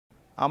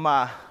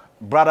My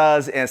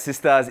brothers and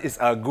sisters, it's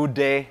a good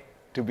day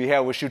to be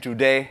here with you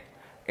today.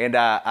 And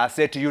I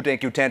say to you,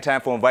 thank you 10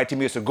 times for inviting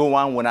me. It's a good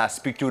one when I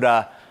speak to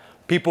the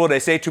people. They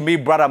say to me,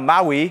 Brother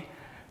Mawi,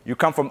 you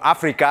come from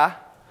Africa.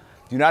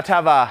 Do not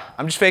have a,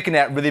 I'm just faking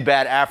that really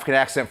bad African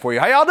accent for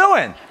you. How y'all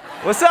doing?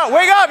 What's up?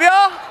 Wake up,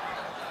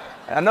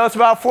 y'all. I know it's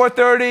about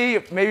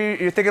 4:30.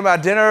 Maybe you're thinking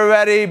about dinner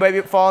already,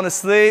 maybe falling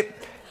asleep.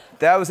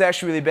 That was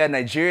actually a really bad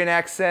Nigerian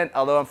accent.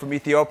 Although I'm from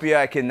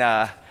Ethiopia, I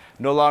can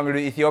no longer do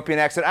Ethiopian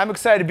accent. I'm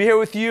excited to be here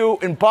with you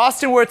in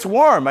Boston where it's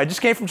warm. I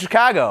just came from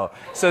Chicago,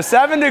 so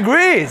 7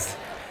 degrees.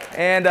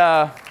 And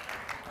I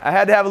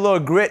had to have a little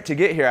grit to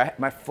get here.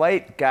 My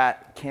flight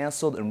got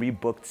canceled and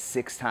rebooked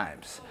 6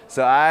 times.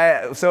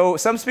 So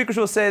some speakers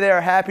will say they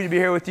are happy to be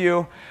here with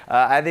you.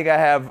 I think I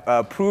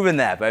have proven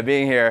that by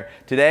being here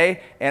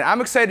today. And I'm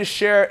excited to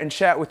share and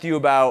chat with you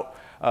about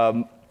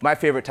my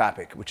favorite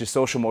topic, which is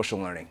social-emotional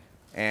learning.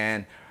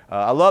 And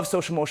I love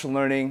social-emotional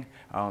learning.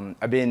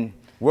 I've been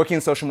working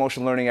in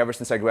social-emotional learning ever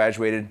since I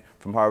graduated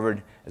from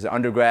Harvard as an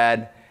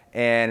undergrad.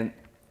 And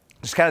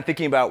just kind of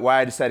thinking about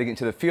why I decided to get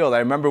into the field, I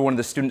remember one of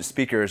the student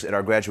speakers at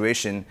our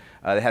graduation,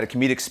 they had a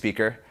comedic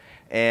speaker,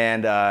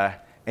 and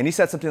he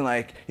said something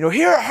like, you know,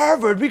 here at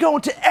Harvard, we go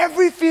into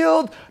every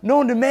field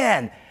known to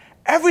man,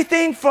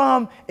 everything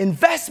from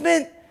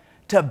investment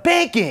to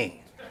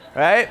banking,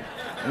 right?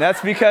 And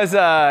that's because,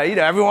 you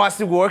know, everyone wants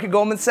to work at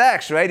Goldman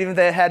Sachs, right? Even if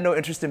they had no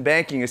interest in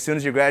banking as soon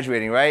as you're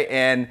graduating, right?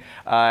 And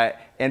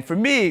for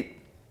me,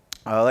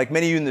 like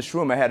many of you in this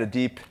room, I had a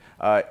deep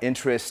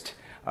interest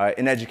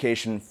in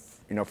education,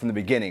 you know, from the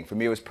beginning. For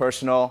me, it was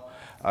personal.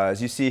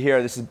 As you see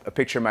here, this is a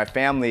picture of my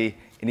family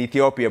in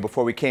Ethiopia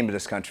before we came to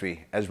this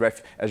country as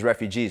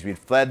refugees. We'd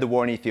fled the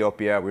war in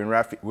Ethiopia. We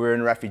were in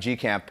a refugee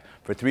camp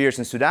for 3 years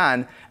in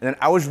Sudan. And then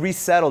I was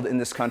resettled in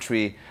this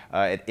country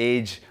at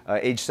age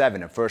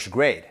 7, in first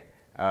grade.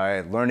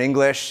 I learned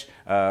English,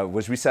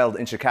 was resettled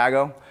in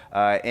Chicago,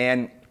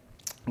 and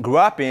grew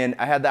up in,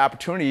 I had the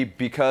opportunity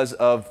because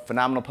of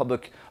phenomenal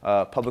public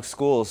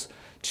schools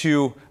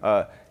to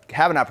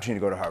have an opportunity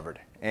to go to Harvard,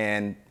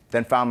 and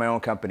then found my own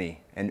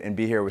company and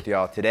be here with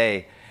y'all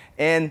today.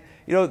 And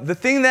you know, the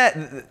thing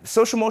that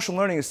social-emotional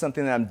learning is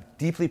something that I'm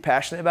deeply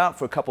passionate about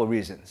for a couple of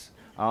reasons.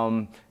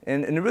 And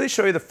to really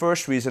show you the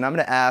first reason, I'm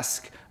going to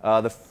ask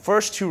the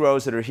first 2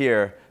 rows that are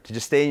here to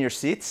just stay in your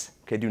seats.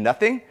 Okay, do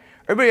nothing.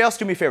 Everybody else,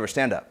 do me a favor,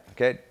 stand up.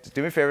 Okay, just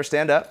do me a favor,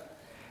 stand up.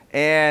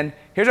 And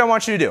here's what I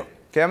want you to do.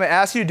 Okay, I'm going to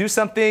ask you to do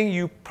something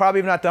you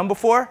probably have not done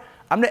before.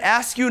 I'm going to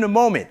ask you in a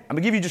moment. I'm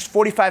going to give you just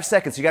 45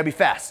 seconds. So you got to be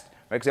fast,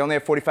 right? Because I only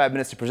have 45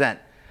 minutes to present.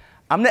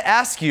 I'm going to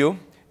ask you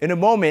in a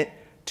moment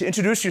to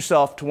introduce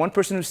yourself to one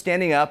person who's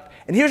standing up.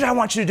 And here's how I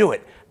want you to do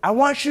it. I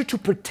want you to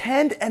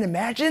pretend and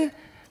imagine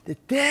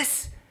that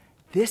this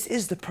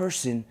is the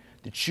person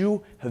that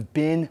you have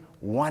been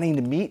wanting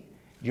to meet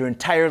your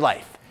entire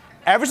life.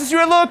 Ever since you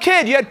were a little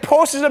kid, you had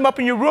posters of them up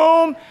in your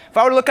room. If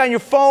I were to look on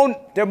your phone,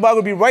 their mug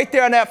would be right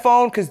there on that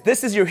phone because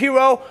this is your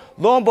hero.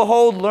 Lo and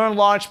behold,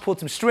 LearnLaunch pulled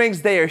some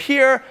strings. They are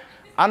here.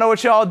 I know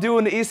what y'all do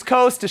in the East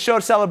Coast to show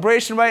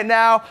celebration right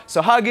now.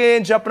 So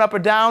hugging, jumping up or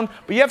down.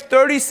 But you have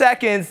 30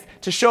 seconds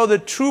to show the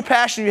true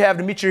passion you have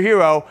to meet your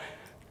hero.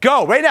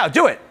 Go, right now,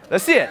 do it.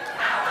 Let's see it.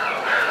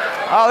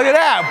 Oh, look at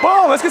that.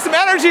 Boom, let's get some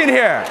energy in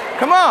here.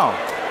 Come on.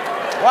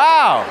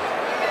 Wow.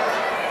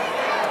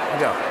 Here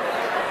we go.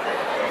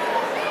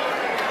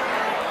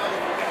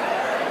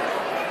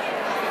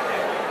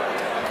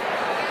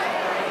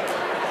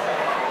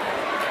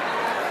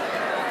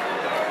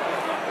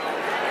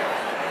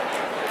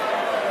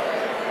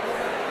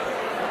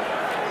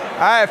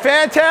 All right,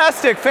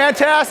 fantastic,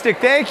 fantastic.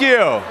 Thank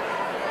you.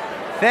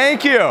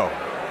 Thank you.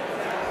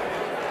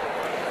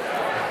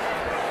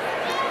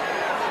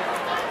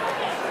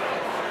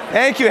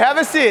 Thank you. Have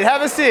a seat.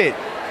 Have a seat.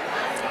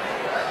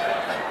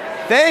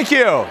 Thank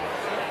you.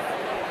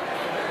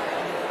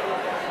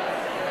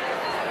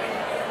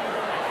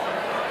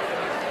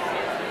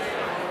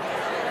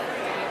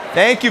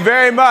 Thank you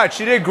very much.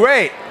 You did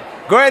great.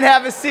 Go ahead and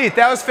have a seat.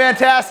 That was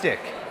fantastic.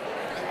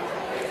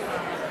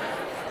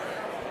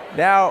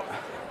 Now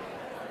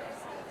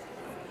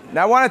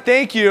I want to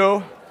thank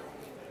you.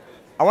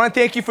 I want to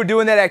thank you for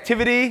doing that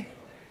activity.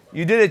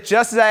 You did it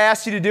just as I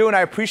asked you to do, and I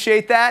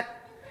appreciate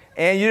that.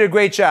 And you did a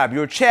great job.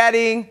 You were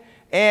chatting.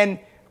 And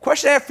the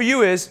question I have for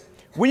you is,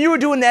 when you were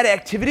doing that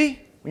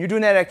activity, we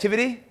did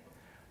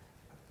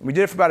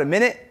it for about a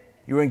minute,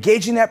 you were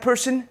engaging that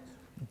person,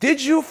 did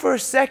you for a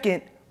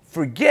second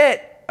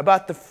forget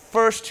about the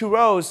first 2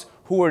 rows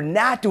who were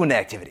not doing the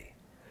activity?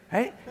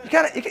 Right? You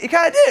kind of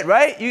did,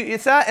 right?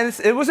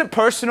 It wasn't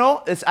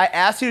personal. I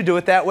asked you to do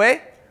it that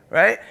way.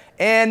 Right?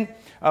 And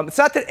it's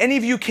not that any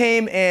of you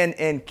came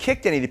and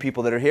kicked any of the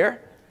people that are here.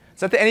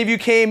 It's not that any of you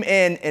came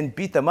and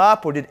beat them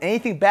up or did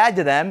anything bad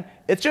to them.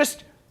 It's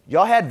just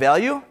y'all had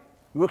value.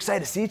 You were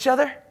excited to see each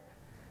other.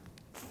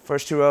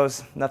 First 2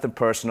 rows, nothing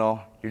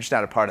personal. You're just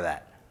not a part of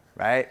that,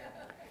 right?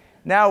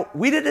 Now,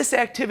 we did this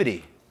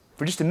activity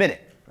for just a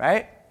minute,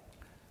 right?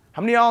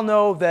 How many of y'all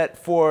know that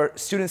for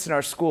students in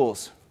our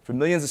schools, for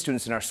millions of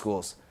students in our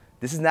schools,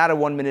 this is not a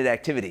 1-minute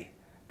activity.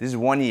 This is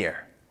 1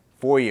 year.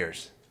 4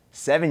 years,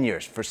 7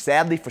 years,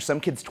 sadly for some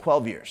kids,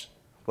 12 years.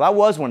 Well, I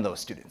was one of those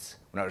students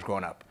when I was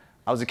growing up.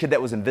 I was a kid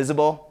that was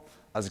invisible.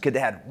 I was a kid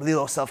that had really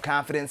low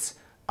self-confidence.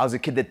 I was a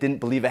kid that didn't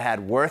believe I had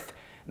worth.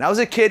 And I was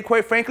a kid,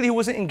 quite frankly, who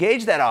wasn't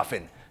engaged that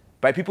often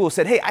by people who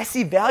said, hey, I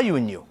see value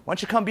in you. Why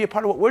don't you come be a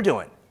part of what we're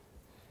doing?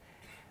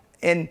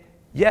 And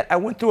yet I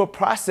went through a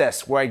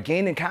process where I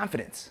gained in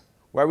confidence,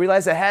 where I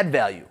realized I had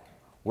value,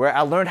 where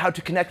I learned how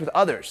to connect with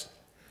others.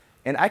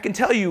 And I can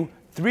tell you,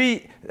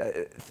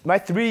 my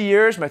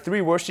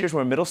 3 worst years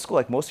were in middle school,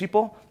 like most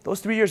people.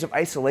 Those 3 years of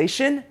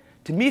isolation,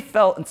 to me,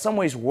 felt in some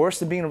ways worse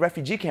than being in a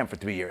refugee camp for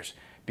 3 years.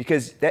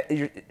 Because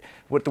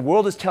what the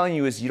world is telling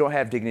you is you don't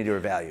have dignity or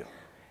value.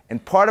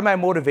 And part of my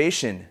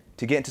motivation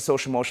to get into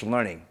social emotional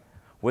learning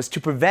was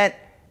to prevent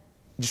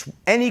just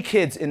any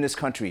kids in this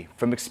country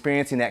from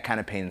experiencing that kind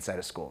of pain inside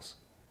of schools.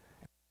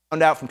 What I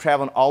found out from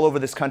traveling all over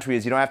this country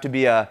is you don't have to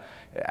be a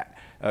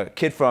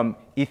kid from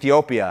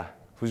Ethiopia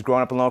who's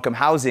growing up in low-income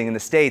housing in the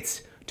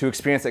States to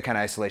experience that kind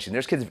of isolation.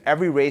 There's kids of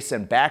every race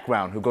and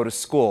background who go to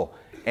school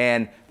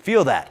and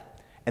feel that.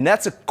 And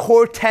that's a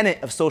core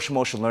tenet of social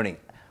emotional learning.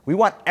 We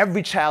want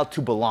every child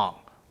to belong.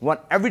 We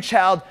want every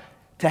child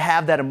to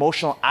have that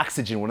emotional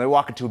oxygen when they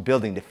walk into a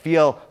building, to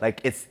feel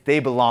like they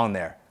belong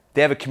there.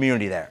 They have a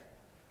community there.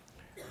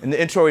 In the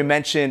intro, we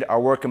mentioned our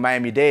work in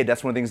Miami-Dade.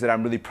 That's one of the things that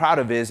I'm really proud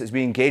of is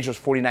we engaged those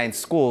 49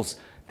 schools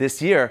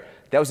this year.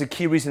 That was a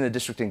key reason the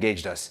district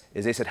engaged us,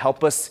 is they said,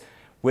 help us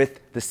with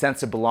the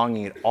sense of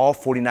belonging at all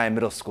 49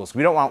 middle schools.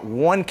 We don't want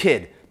one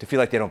kid to feel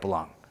like they don't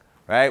belong,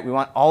 right? We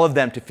want all of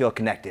them to feel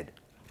connected.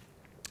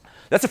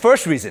 That's the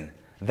first reason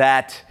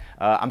that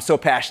I'm so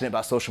passionate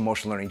about social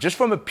emotional learning, just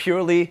from a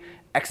purely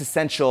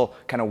existential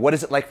kind of what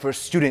is it like for a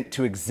student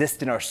to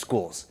exist in our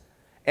schools.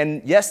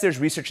 And yes, there's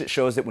research that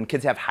shows that when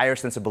kids have higher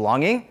sense of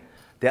belonging,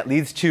 that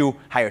leads to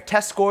higher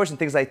test scores and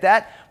things like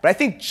that. But I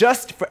think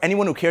just for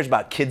anyone who cares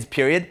about kids,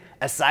 period,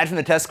 aside from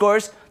the test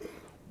scores,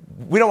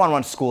 we don't want to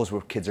run schools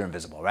where kids are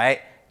invisible,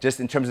 right? Just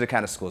in terms of the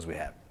kind of schools we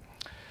have.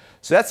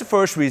 So that's the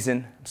first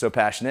reason I'm so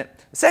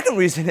passionate. The second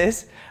reason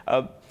is,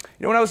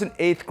 when I was in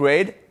 8th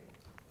grade,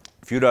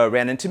 if you'd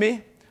ran into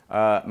me,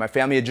 my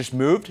family had just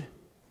moved,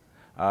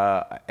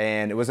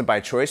 and it wasn't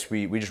by choice.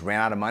 We just ran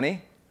out of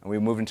money, and we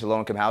moved into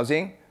low-income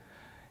housing.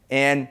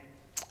 And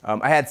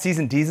I had C's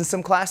and D's in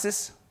some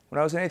classes when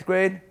I was in 8th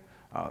grade.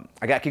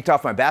 I got kicked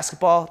off my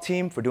basketball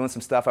team for doing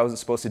some stuff I wasn't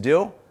supposed to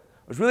do. It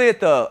was really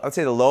at I'd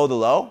say the low of the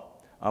low.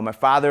 My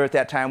father at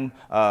that time,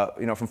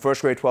 from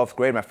 1st grade to 12th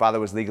grade, my father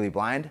was legally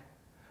blind.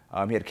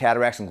 He had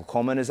cataracts and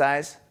glaucoma in his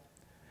eyes.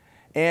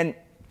 And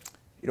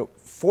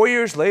 4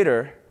 years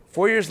later,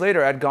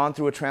 I'd gone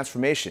through a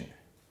transformation.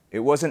 It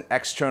wasn't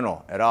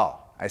external at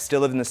all. I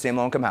still lived in the same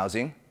low-income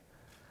housing.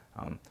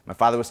 My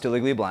father was still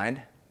legally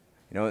blind.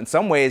 In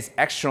some ways,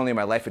 externally,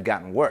 my life had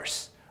gotten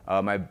worse.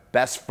 My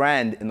best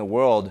friend in the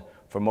world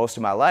for most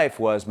of my life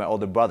was my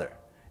older brother.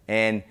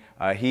 And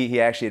he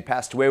actually had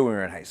passed away when we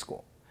were in high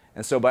school.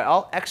 And so by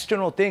all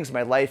external things,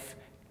 my life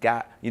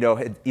had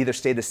either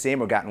stayed the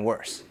same or gotten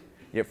worse.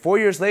 Yet 4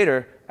 years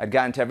later, I'd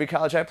gotten to every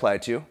college I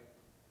applied to,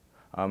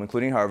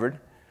 including Harvard,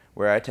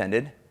 where I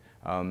attended.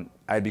 I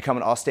had become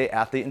an all-state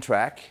athlete in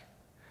track.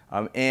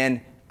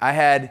 And I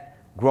had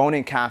grown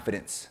in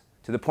confidence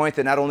to the point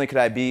that not only could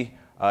I be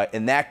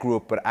in that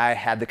group, but I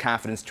had the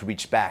confidence to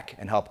reach back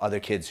and help other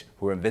kids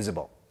who were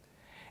invisible.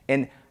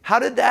 And how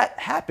did that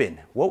happen?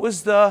 What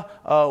was the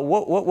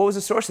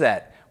source of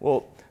that?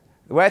 Well,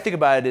 the way I think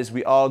about it is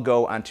we all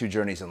go on 2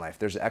 journeys in life.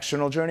 There's an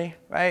external journey,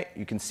 right?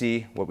 You can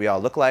see what we all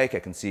look like. I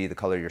can see the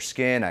color of your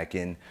skin. I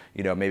can,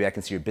 maybe I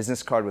can see your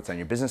business card, what's on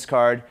your business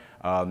card.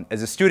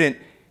 As a student,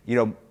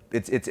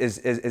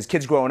 as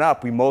kids growing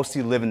up, we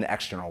mostly live in the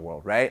external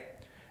world, right?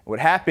 What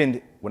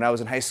happened when I was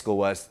in high school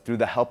was through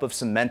the help of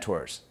some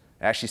mentors.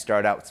 I actually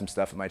started out with some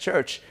stuff at my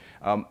church.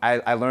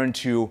 I learned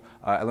to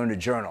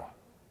journal.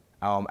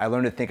 I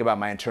learned to think about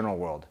my internal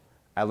world.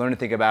 I learned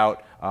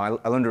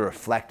to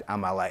reflect on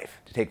my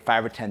life, to take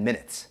 5 or 10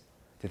 minutes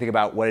to think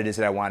about what it is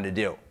that I wanted to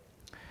do.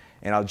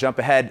 And I'll jump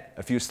ahead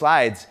a few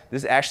slides.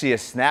 This is actually a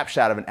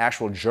snapshot of an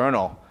actual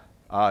journal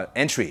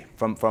entry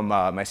from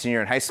my senior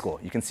year in high school.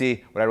 You can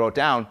see what I wrote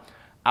down.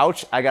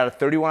 Ouch, I got a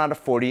 31 out of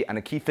 40 on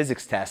a key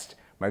physics test.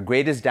 My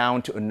grade is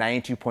down to a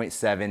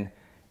 92.7,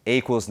 A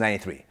equals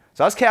 93.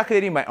 So I was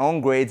calculating my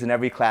own grades in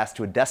every class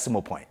to a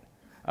decimal point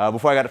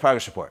before I got a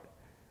progress report.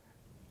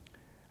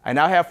 I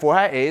now have 4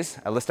 high A's.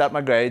 I list out my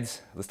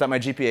grades, list out my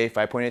GPA,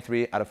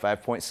 5.83 out of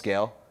 5-point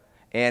scale.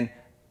 And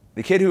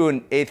the kid who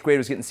in 8th grade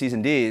was getting C's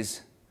and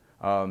D's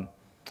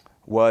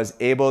was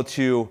able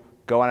to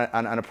go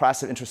on a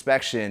process of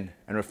introspection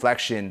and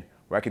reflection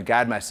where I could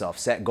guide myself,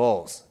 set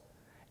goals.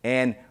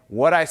 And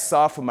what I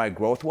saw from my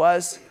growth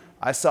was,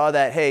 I saw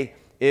that, hey,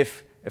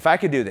 if I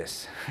could do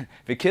this,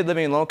 if a kid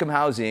living in low-income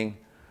housing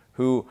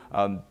who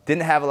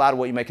didn't have a lot of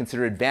what you might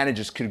consider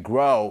advantages could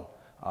grow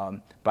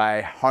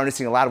by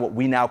harnessing a lot of what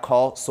we now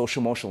call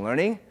social emotional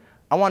learning,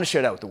 I want to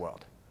share that with the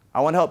world.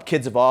 I want to help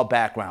kids of all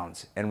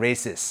backgrounds and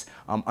races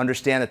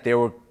understand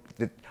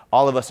that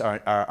all of us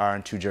are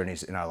on 2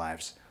 journeys in our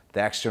lives,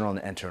 the external and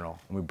the internal.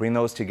 And we bring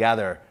those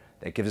together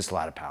that gives us a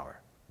lot of power,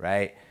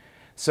 right?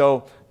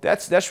 So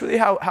that's really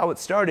how it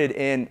started.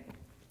 And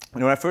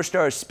when I first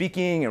started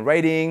speaking and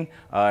writing,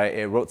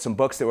 I wrote some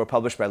books that were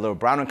published by Little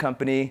Brown and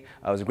Company.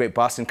 It was a great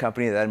Boston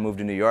company that I moved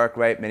to New York,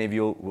 right? Many of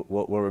you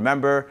will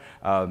remember.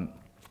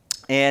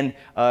 And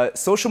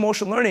social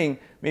emotional learning,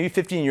 maybe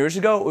 15 years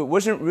ago, it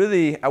wasn't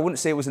really, I wouldn't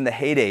say it was in the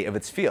heyday of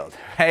its field,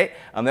 right?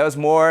 That was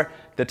more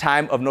the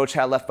time of No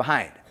Child Left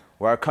Behind,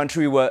 where our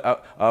country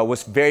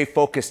was very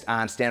focused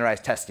on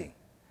standardized testing.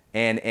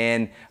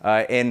 And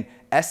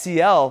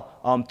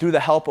SEL, through the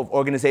help of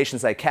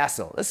organizations like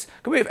CASEL.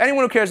 If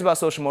anyone who cares about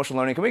social emotional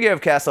learning, can we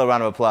give CASEL a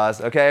round of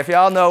applause? Okay, if you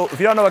don't know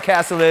what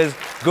CASEL is,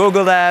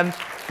 Google them.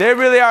 They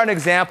really are an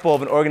example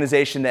of an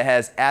organization that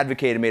has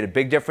advocated and made a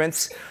big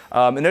difference.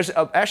 And there's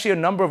actually a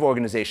number of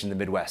organizations in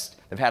the Midwest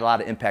that have had a lot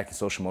of impact in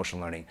social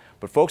emotional learning.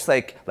 But folks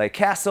like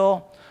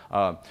CASEL,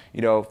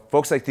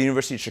 folks like the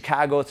University of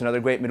Chicago, it's another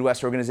great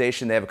Midwest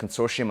organization. They have a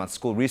consortium on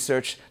school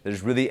research that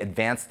has really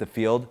advanced the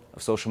field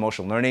of social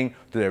emotional learning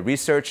through their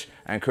research.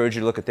 I encourage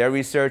you to look at their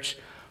research.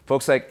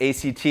 Folks like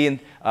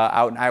ACT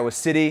out in Iowa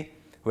City,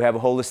 who have a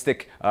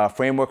holistic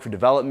framework for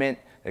development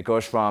that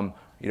goes from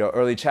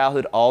early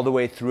childhood all the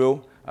way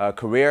through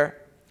career.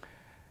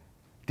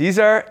 These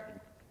are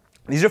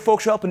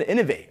folks who are helping to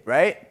innovate,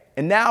 right?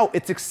 And now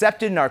it's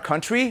accepted in our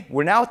country.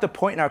 We're now at the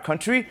point in our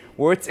country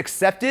where it's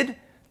accepted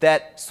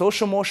that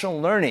social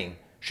emotional learning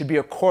should be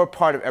a core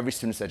part of every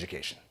student's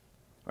education,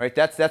 right?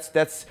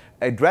 That's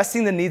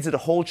addressing the needs of the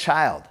whole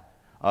child.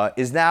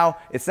 It's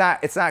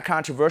not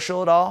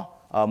controversial at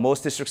all.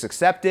 Most districts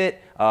accept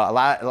it.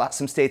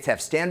 Some states have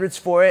standards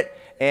for it,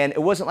 and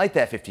it wasn't like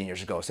that 15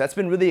 years ago. So that's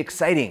been really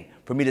exciting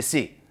for me to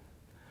see.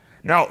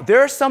 Now, there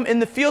are some in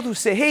the field who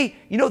say, hey,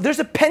 there's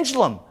a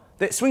pendulum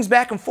that swings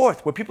back and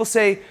forth, where people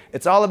say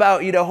it's all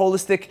about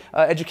holistic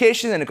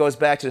education, and it goes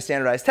back to the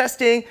standardized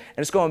testing, and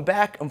it's going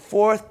back and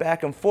forth,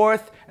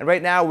 and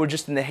right now we're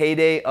just in the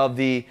heyday of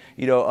the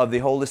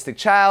holistic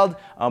child,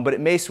 but it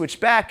may switch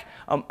back.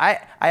 I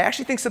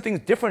actually think something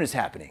different is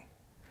happening,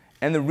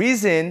 and the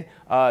reason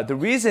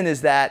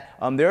is that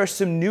there are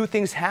some new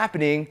things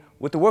happening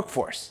with the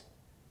workforce,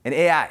 and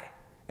AI,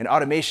 and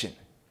automation,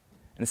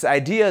 and it's the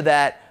idea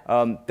that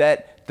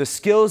that the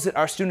skills that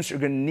our students are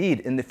going to need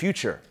in the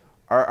future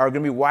are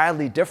going to be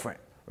wildly different,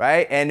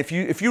 right? And if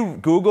you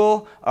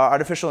Google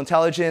artificial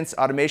intelligence,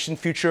 automation,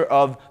 future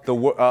of the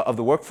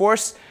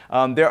workforce,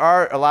 there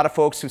are a lot of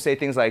folks who say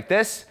things like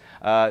this.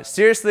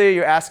 Seriously,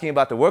 you're asking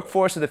about the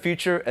workforce of the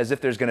future as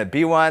if there's going to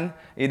be one,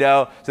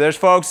 So there's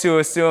folks who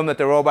assume that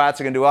the robots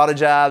are going to do all the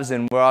jobs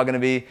and we're all going to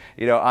be,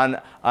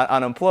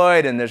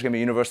 unemployed, and there's going to be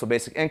universal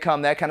basic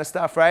income, that kind of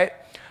stuff, right?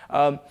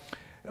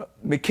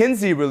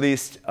 McKinsey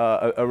released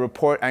a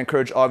report. I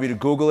encourage all of you to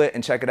Google it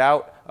and check it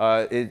out.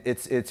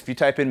 If you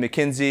type in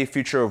McKinsey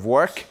Future of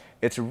Work,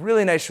 it's a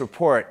really nice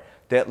report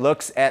that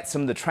looks at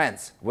some of the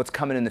trends, what's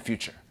coming in the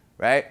future,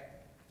 right?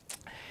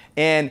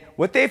 And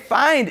what they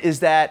find is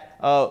that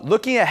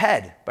looking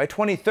ahead by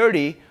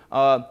 2030,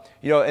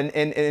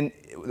 and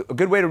a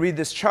good way to read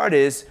this chart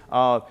is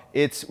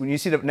it's when you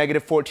see the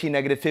 -14,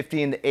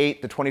 -15, the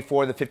 8, the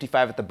 24, the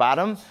 55 at the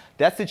bottom,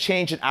 that's the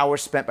change in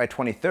hours spent by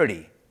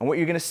 2030. And what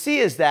you're going to see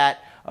is that,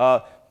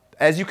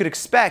 as you could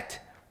expect,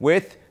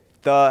 with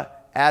the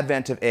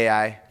advent of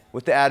AI,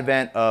 with the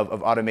advent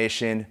of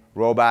automation,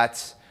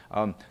 robots,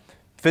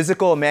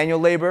 physical and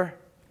manual labor,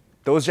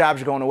 those jobs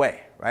are going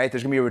away, right?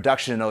 There's going to be a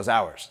reduction in those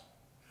hours,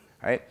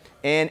 right?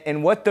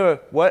 And what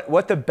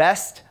the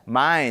best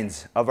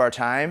minds of our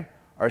time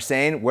are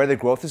saying where the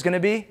growth is going to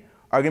be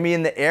are going to be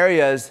in the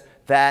areas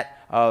that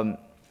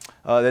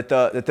that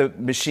the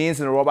machines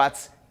and the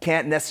robots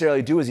can't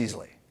necessarily do as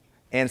easily.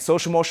 And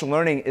social emotional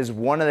learning is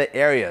one of the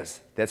areas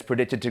that's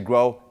predicted to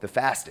grow the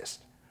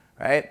fastest,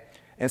 right?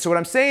 And so what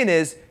I'm saying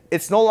is,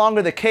 it's no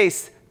longer the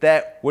case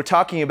that we're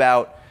talking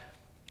about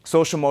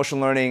social emotional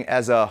learning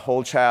as a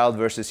whole child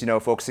versus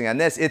focusing on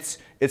this.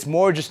 It's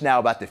more just now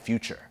about the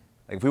future.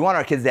 Like, if we want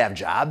our kids to have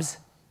jobs,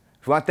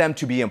 if we want them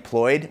to be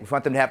employed, if we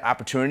want them to have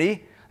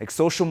opportunity, like,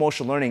 social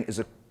emotional learning is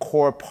a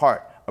core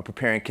part of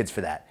preparing kids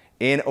for that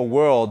in a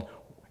world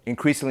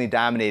increasingly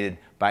dominated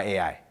by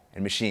AI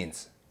and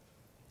machines.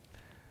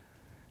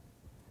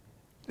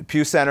 The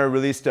Pew Center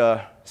released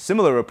a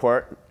similar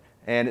report,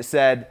 and it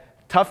said,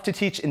 tough to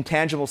teach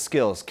intangible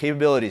skills,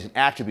 capabilities, and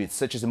attributes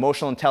such as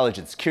emotional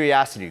intelligence,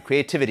 curiosity,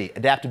 creativity,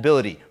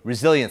 adaptability,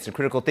 resilience, and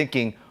critical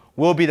thinking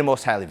will be the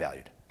most highly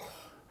valued,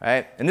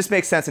 right? And this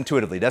makes sense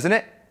intuitively, doesn't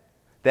it?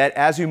 That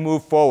as we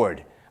move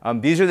forward,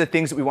 these are the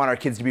things that we want our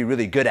kids to be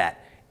really good at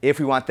if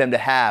we want them to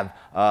have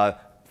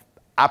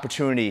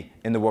opportunity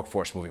in the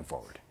workforce moving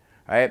forward,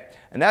 right?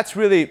 And that's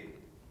really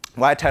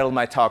why I titled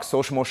my talk,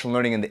 Social Emotional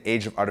Learning in the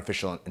Age of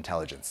Artificial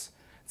Intelligence,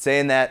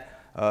 saying that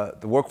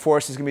the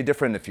workforce is going to be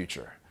different in the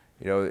future.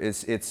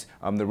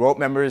 The rote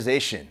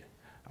memorization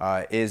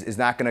is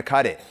not going to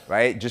cut it,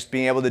 right? Just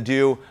being able to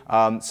do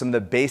some of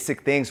the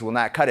basic things will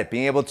not cut it.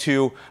 Being able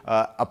to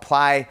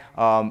apply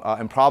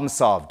and problem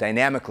solve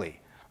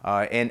dynamically,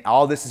 and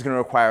all this is going to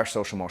require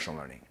social emotional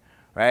learning,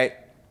 right?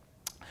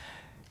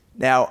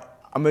 Now,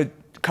 I'm going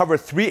to cover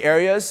 3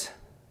 areas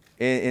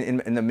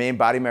in the main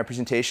body of my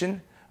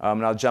presentation,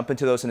 and I'll jump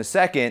into those in a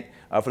second.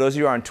 For those of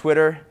you who are on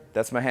Twitter,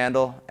 that's my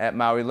handle, at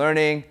Mawi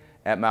Learning,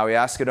 at Mawi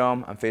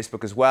Asgedom, on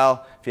Facebook as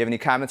well. If you have any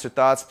comments or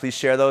thoughts, please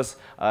share those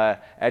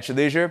at your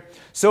leisure.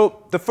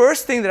 So the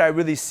first thing that I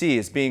really see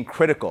as being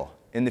critical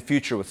in the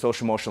future with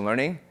social emotional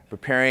learning,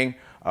 preparing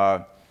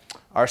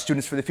our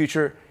students for the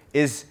future,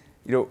 is,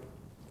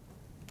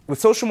 with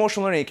social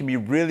emotional learning, it can be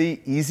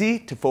really easy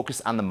to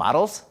focus on the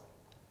models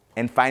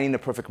and finding the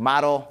perfect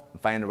model,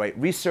 and finding the right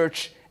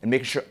research, and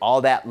making sure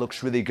all that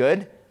looks really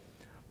good.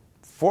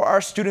 For our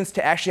students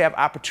to actually have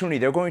opportunity,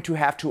 they're going to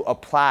have to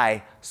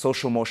apply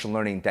social emotional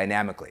learning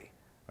dynamically,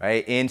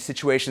 right, in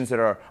situations that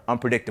are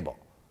unpredictable.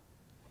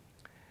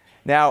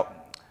 Now,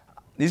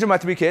 these are my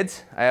 3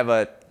 kids. I have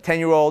a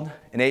 10-year-old,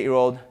 an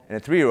 8-year-old, and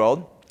a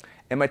 3-year-old.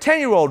 And my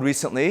 10-year-old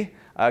recently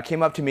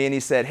came up to me and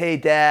he said, "Hey,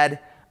 Dad,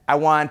 I'd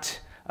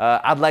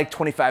like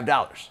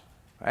 $25,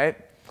 right?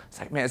 It's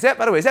like, man,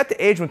 by the way, is that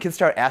the age when kids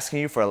start asking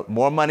you for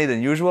more money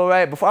than usual,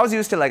 right? Before I was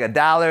used to like $1,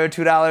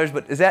 $2,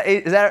 but is that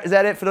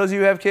it for those of you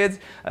who have kids?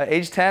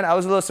 Age 10, I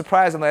was a little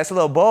surprised. I'm like, that's a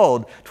little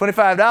bold,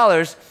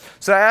 $25.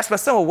 So I asked my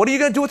son, well, what are you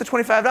gonna do with the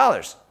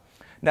 $25?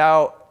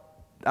 Now,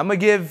 I'm gonna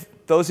give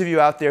those of you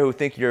out there who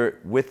think you're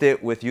with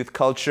it with youth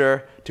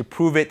culture to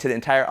prove it to the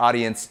entire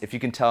audience, if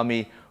you can tell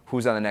me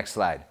who's on the next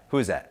slide. Who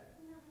is that?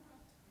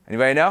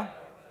 Anybody know?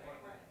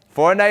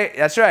 Fortnite,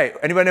 that's right.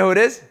 Anybody know who it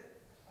is?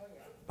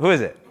 Who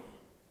is it?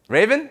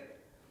 Raven?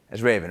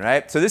 That's Raven,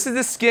 right? So this is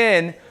the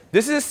skin.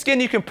 This is a skin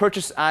you can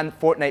purchase on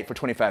Fortnite for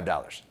 $25.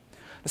 Now,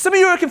 some of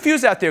you are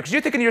confused out there because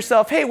you're thinking to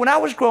yourself, hey, when I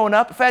was growing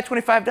up, if I had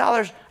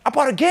 $25, I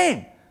bought a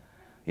game.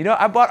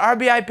 I bought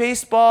RBI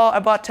Baseball, I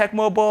bought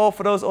Tecmo Bowl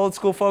for those old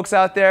school folks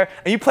out there,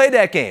 and you played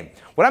that game.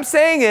 What I'm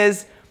saying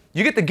is,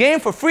 you get the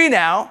game for free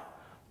now,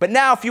 but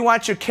now if you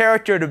want your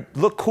character to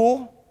look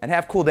cool and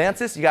have cool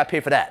dances, you got to pay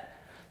for that.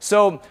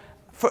 So,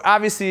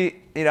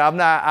 obviously,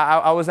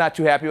 I was not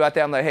too happy about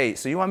that. I'm like, hey,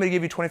 so you want me to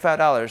give you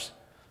 $25?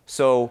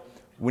 So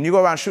when you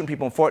go around shooting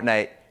people in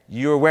Fortnite,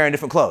 you're wearing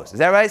different clothes. Is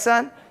that right,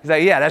 son? He's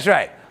like, yeah, that's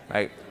right.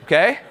 Like,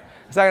 okay?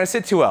 It's not going to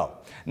sit too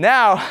well.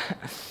 Now,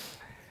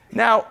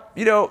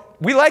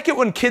 we like it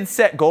when kids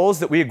set goals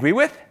that we agree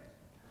with.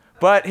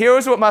 But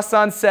here's what my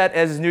son set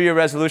as his New Year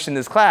resolution in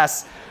this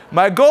class.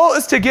 My goal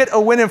is to get a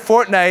win in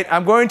Fortnite.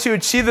 I'm going to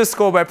achieve this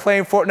goal by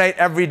playing Fortnite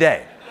every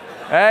day.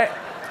 All right?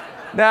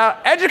 Now,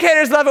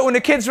 educators love it when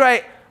the kids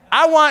write,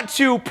 I want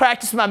to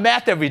practice my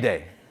math every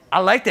day. I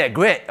like that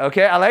grit,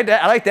 okay? I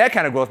like that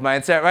kind of growth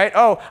mindset, right?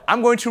 Oh,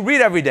 I'm going to read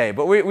every day.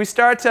 But we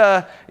start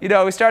to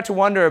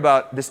wonder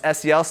about this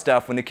SEL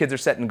stuff when the kids are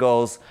setting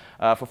goals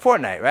for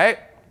Fortnite, right?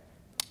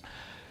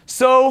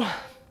 So,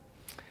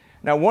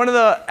 now one of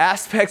the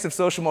aspects of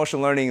social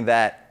emotional learning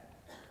that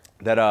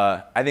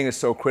I think is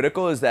so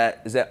critical is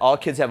that all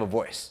kids have a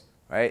voice,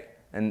 right?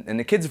 And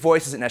the kid's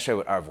voice isn't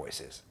necessarily what our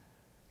voice is.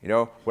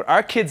 What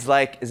our kids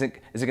like isn't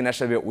going to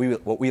necessarily be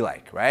what we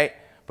like, right?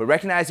 But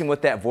recognizing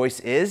what that voice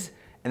is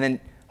and then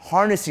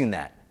harnessing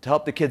that to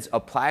help the kids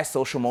apply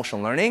social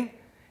emotional learning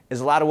is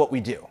a lot of what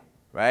we do,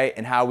 right?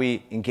 And how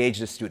we engage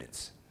the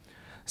students.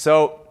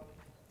 So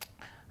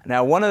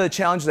now one of the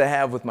challenges I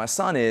have with my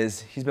son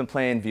is he's been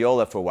playing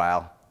viola for a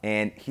while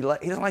and he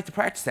doesn't like to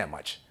practice that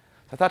much.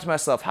 So I thought to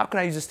myself, how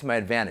can I use this to my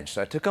advantage?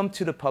 So I took him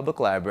to the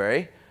public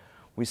library.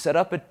 We set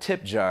up a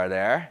tip jar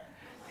there.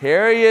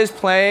 Here he is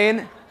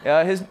playing.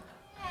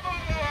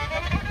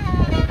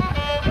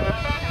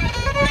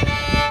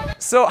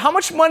 So how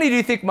much money do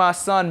you think my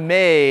son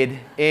made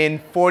in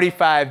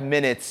 45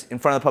 minutes in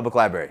front of the public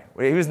library?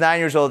 He was 9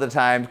 years old at the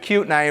time,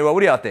 cute 9-year-old.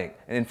 What do y'all think?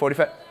 And in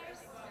 45,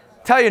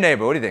 tell your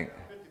neighbor, what do you think?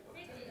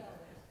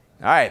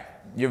 All right,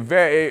 you're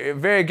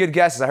very good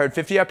guesses. I heard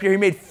 50 up here. He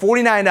made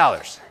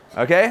 $49,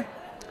 okay?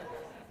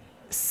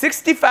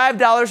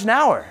 $65 an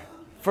hour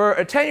for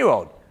a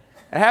 10-year-old.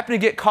 I happened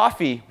to get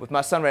coffee with my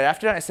son right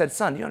after that. I said,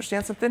 son, do you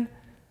understand something?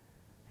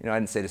 I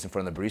didn't say this in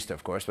front of the barista,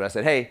 of course, but I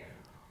said, hey,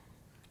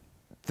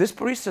 this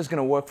barista is going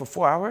to work for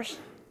 4 hours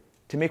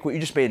to make what you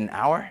just made in an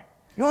hour?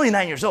 You're only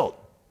 9 years old.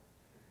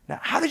 Now,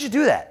 how did you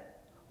do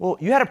that? Well,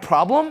 you had a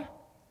problem,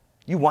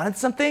 you wanted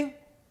something,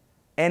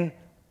 and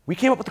we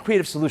came up with a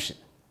creative solution.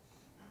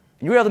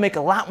 And you were able to make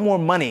a lot more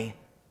money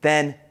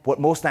than what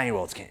most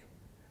 9-year-olds can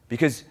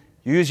because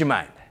you use your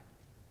mind.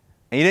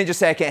 And you didn't just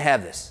say, I can't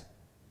have this.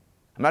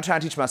 I'm not trying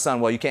to teach my son,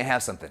 well, you can't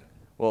have something.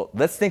 Well,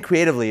 let's think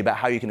creatively about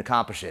how you can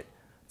accomplish it.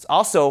 It's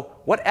also,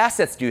 what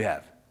assets do you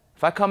have?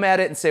 If I come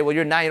at it and say, well,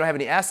 you're 9, you don't have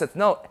any assets.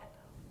 No,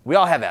 we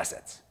all have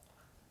assets.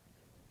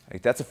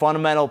 That's a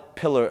fundamental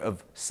pillar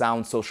of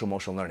sound social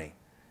emotional learning.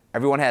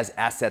 Everyone has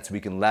assets we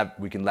can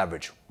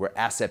leverage. We're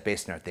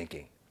asset-based in our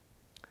thinking.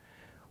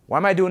 Why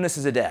am I doing this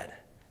as a dad?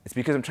 It's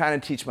because I'm trying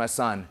to teach my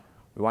son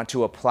we want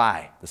to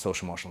apply the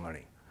social emotional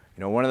learning.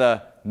 One of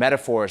the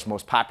metaphors,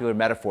 most popular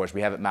metaphors we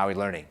have at Mawi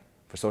Learning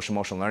for social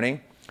emotional learning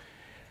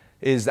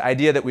is the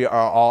idea that we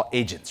are all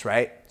agents,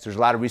 right? So there's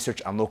a lot of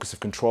research on locus of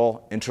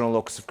control, internal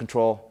locus of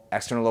control,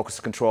 external locus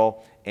of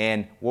control.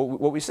 And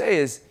what we say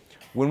is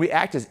when we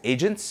act as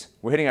agents,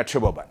 we're hitting our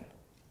turbo button,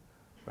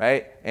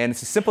 right? And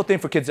it's a simple thing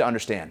for kids to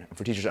understand, and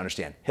for teachers to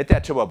understand. Hit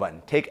that turbo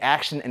button. Take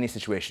action in any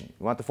situation.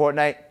 You want the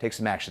Fortnite? Take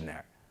some action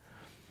there.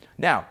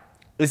 Now,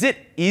 is it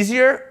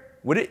easier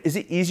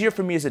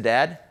for me as a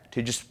dad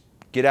to just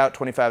get out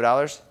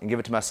 $25 and give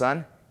it to my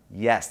son?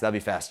 Yes, that'll be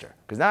faster.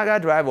 Because now I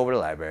gotta drive over to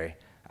the library.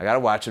 I gotta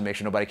watch him, make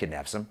sure nobody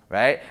kidnaps him,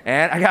 right?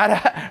 And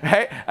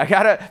I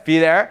gotta be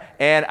there,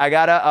 and I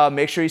gotta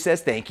make sure he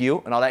says thank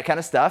you and all that kind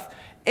of stuff.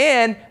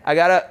 And I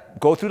gotta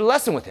go through the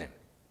lesson with him.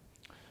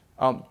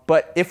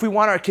 But if we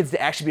want our kids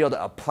to actually be able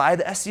to apply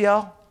the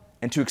SEL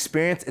and to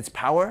experience its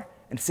power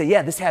and to say,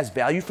 yeah, this has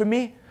value for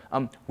me,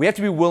 we have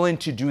to be willing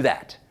to do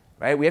that,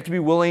 right? We have to be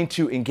willing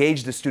to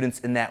engage the students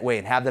in that way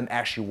and have them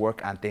actually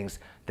work on things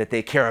that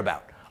they care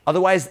about.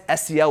 Otherwise,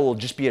 SEL will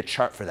just be a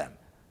chart for them.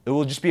 It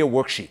will just be a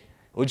worksheet.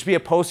 It will just be a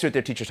poster that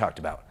their teacher talked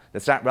about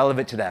that's not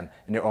relevant to them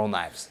in their own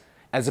lives,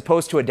 as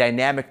opposed to a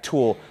dynamic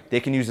tool they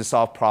can use to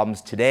solve problems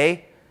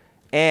today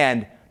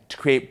and to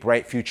create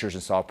bright futures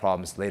and solve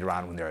problems later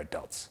on when they're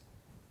adults.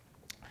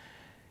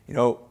 You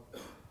know,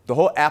 the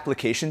whole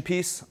application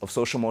piece of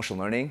social emotional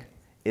learning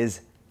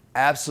is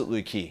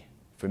absolutely key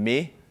for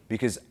me,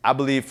 because I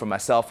believe for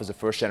myself as a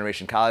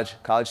first-generation college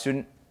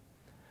student,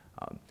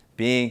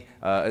 being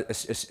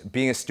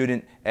a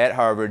student at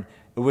Harvard,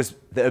 it was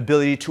the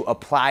ability to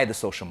apply the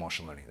social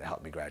emotional learning that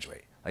helped me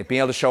graduate. Like being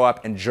able to show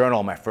up and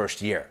journal my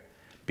first year,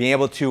 being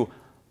able to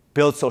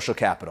build social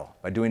capital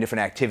by doing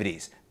different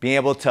activities, being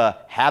able to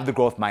have the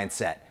growth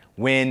mindset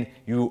when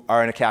you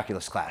are in a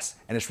calculus class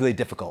and it's really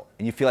difficult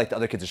and you feel like the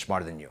other kids are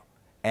smarter than you,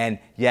 and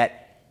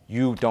yet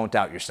you don't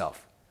doubt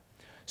yourself.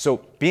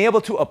 So being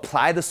able to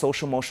apply the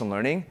social emotional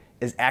learning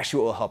is actually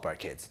what will help our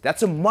kids.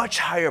 That's a much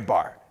higher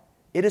bar.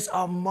 It is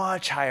a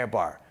much higher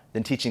bar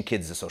than teaching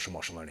kids the social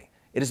emotional learning.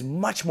 It is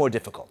much more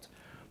difficult,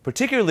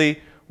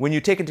 particularly when you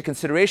take into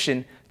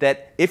consideration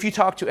that if you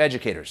talk to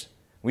educators,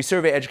 we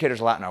survey educators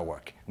a lot in our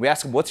work. We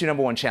ask them, what's your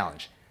 #1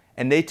 challenge?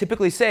 And they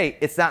typically say,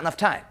 it's not enough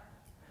time.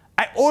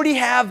 I already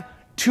have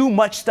too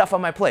much stuff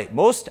on my plate.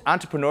 Most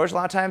entrepreneurs, a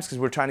lot of times, because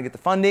we're trying to get the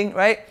funding,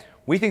 right?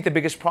 We think the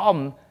biggest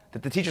problem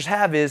that the teachers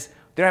have is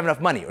they don't have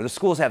enough money, or the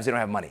schools have is they don't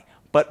have money.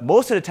 But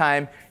most of the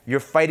time, you're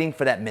fighting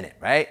for that minute,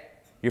 right?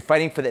 You're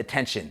fighting for the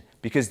attention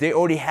because they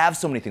already have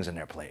so many things on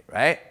their plate,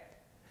 right?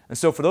 And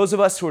so for those of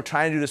us who are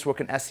trying to do this work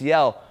in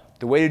SEL,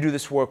 the way to do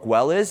this work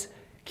well is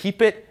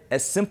keep it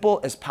as simple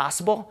as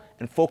possible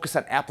and focus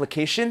on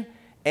application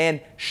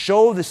and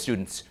show the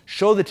students,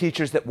 show the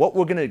teachers that what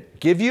we're gonna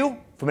give you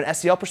from an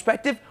SEL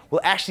perspective will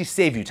actually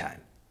save you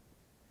time.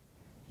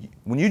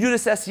 When you do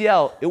this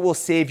SEL, it will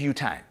save you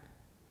time,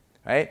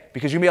 right?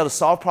 Because you're gonna be able to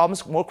solve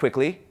problems more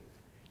quickly,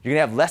 you're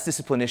gonna have less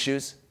discipline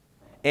issues,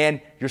 and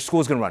your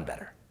school's gonna run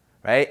better,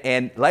 right?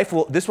 And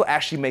this will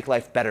actually make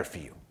life better for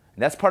you.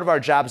 And that's part of our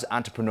job as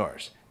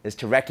entrepreneurs, is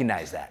to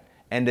recognize that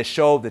and to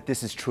show that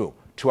this is true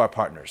to our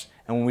partners.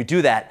 And when we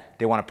do that,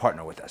 they want to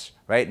partner with us,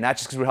 right? Not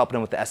just because we're helping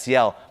them with the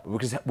SEL, but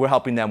because we're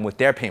helping them with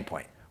their pain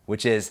point,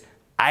 which is,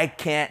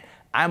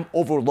 I'm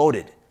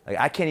overloaded. Like,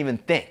 I can't even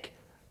think.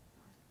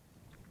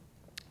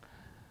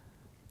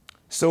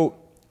 So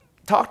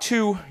talk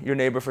to your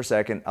neighbor for a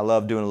second. I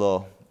love doing a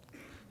little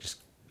just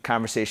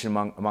conversation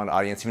among the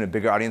audience, even a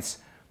bigger audience.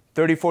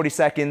 30, 40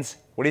 seconds.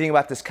 What do you think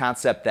about this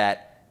concept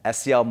that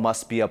SEL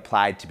must be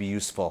applied to be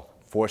useful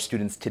for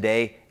students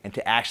today and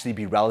to actually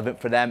be relevant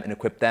for them and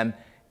equip them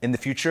in the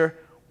future?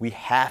 We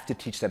have to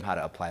teach them how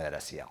to apply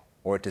that SEL,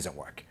 or it doesn't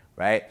work,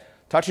 right?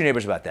 Talk to your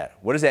neighbors about that.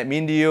 What does that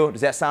mean to you?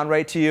 Does that sound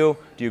right to you?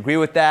 Do you agree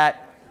with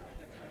that?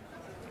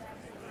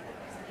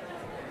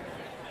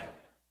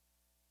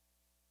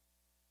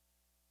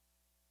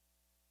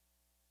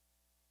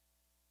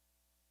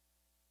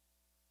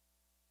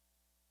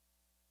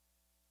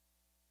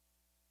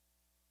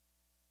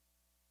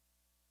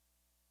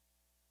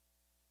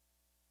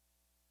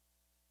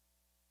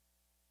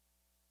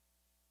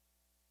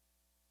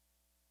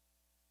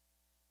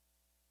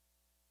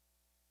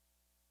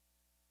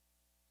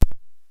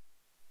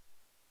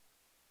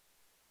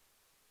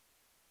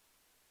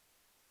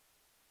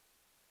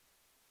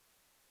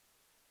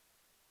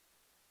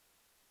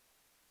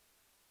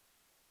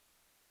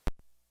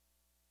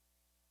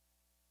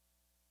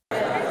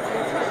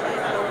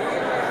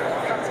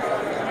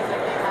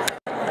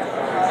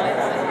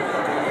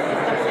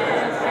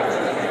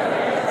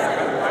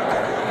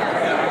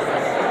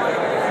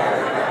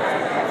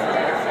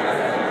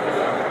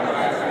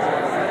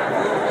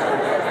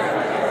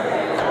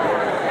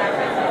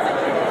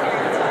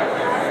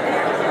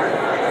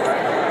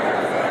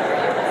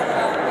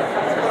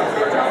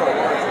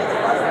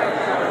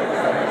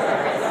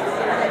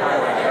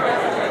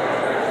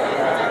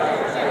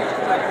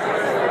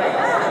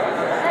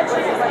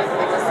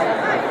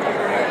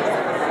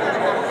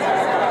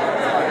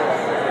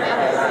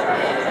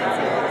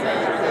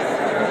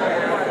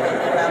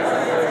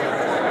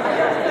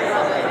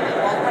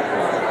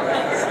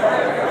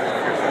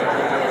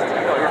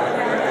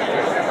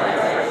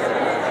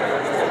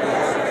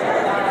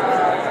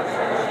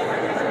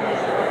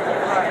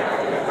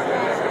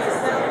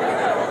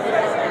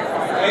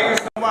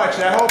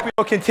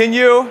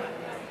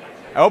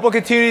 I hope we'll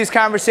continue these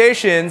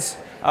conversations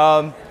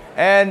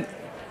And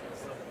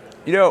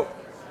you know,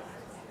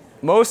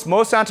 most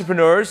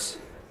entrepreneurs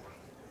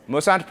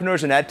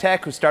in ed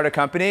tech who start a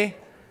company,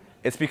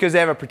 it's because they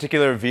have a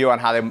particular view on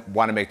how they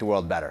want to make the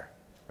world better,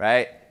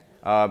 right?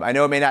 I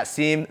know it may not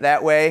seem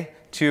that way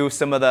to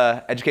some of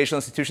the educational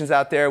institutions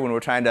out there when we're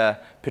trying to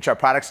pitch our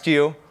products to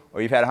you,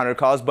 or you've had 100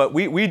 calls, but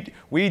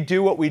we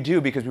do what we do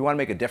because we want to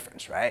make a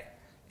difference, right?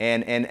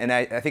 And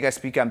I think I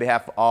speak on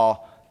behalf of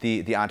all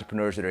the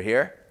entrepreneurs that are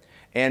here.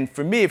 And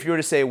for me, if you were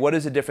to say, what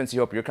is the difference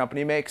you hope your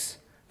company makes?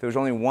 If there was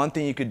only one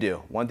thing you could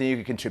do, one thing you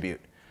could contribute,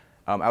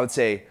 I would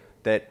say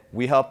that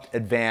we helped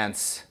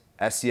advance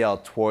SEL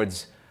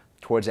towards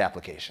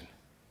application.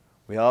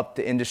 We help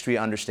the industry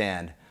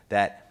understand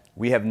that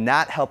we have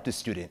not helped a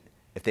student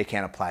if they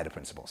can't apply the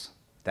principles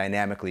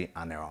dynamically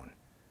on their own.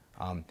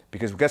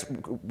 Because guess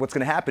what's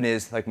going to happen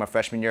is, like my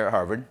freshman year at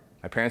Harvard,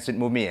 my parents didn't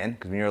move me in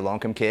because when you're a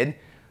low-income kid,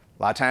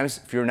 a lot of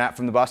times if you're not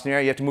from the Boston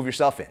area, you have to move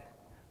yourself in,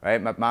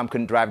 right? My mom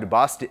couldn't drive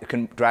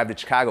to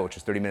Chicago, which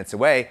was 30 minutes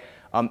away.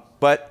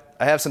 But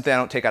I have something I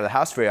don't take out of the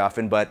house very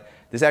often, but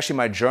this is actually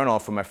my journal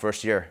from my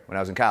first year when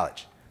I was in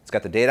college. It's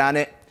got the date on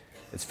it.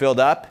 It's filled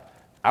up.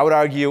 I would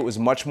argue it was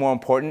much more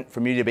important for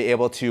me to be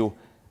able to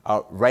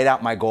write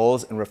out my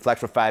goals and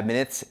reflect for 5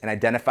 minutes and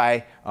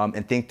identify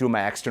and think through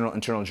my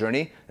internal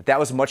journey. That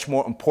was much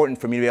more important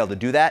for me to be able to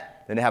do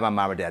that than to have my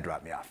mom or dad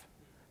drop me off.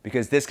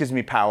 Because this gives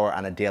me power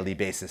on a daily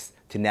basis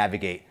to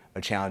navigate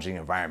a challenging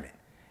environment.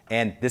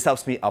 And this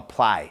helps me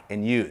apply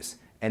and use,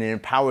 and it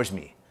empowers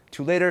me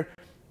to later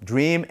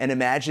dream and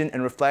imagine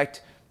and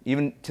reflect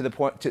even to the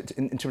point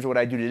in terms of what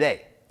I do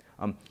today.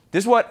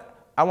 This is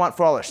what I want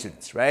for all our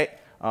students, right?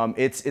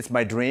 It's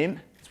my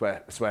dream.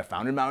 That's why I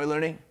founded Mawi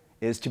Learning,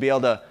 is to be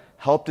able to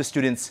help the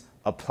students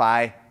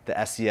apply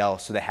the SEL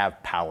so they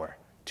have power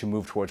to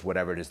move towards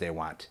whatever it is they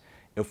want.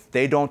 If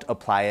they don't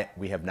apply it,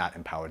 we have not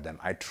empowered them.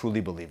 I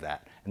truly believe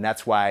that. And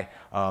that's why,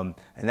 and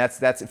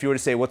that's if you were to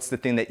say, what's the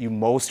thing that you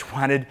most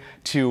wanted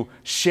to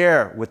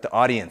share with the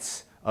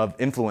audience of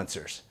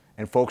influencers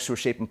and folks who are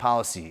shaping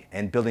policy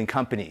and building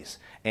companies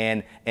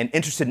and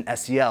interested in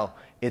SEL,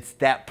 it's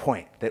that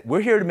point that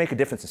we're here to make a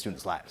difference in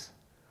students' lives.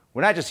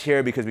 We're not just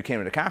here because we came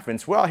to the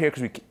conference. We're all here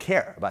because we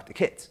care about the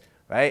kids,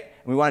 right?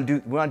 And we want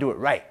to do it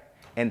right.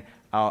 And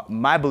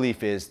my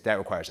belief is that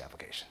requires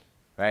application,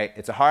 right?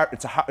 It's a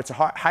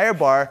higher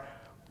bar,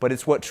 but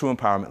it's what true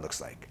empowerment looks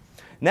like.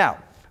 Now,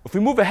 if we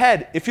move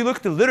ahead, if you look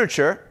at the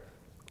literature,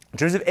 in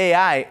terms of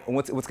AI,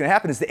 what's going to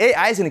happen is the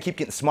AI is going to keep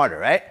getting smarter,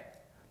 right?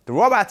 The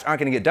robots aren't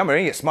going to get dumber, they're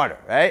going to get smarter,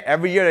 right?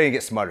 Every year they're going to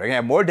get smarter. They're going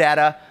to have more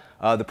data.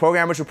 The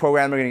programmers who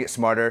program them are going to get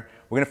smarter.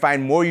 We're going to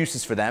find more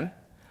uses for them.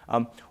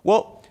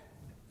 Well,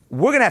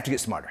 we're going to have to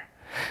get smarter.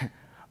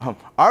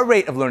 Our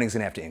rate of learning is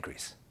going to have to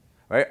increase,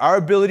 right? Our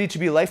ability to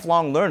be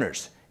lifelong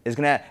learners is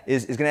going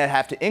to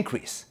have to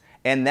increase.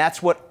 And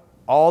that's what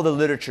all the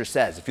literature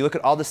says. If you look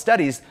at all the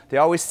studies, they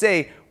always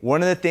say,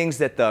 one of the things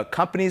that the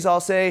companies all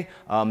say,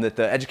 that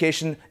the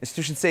education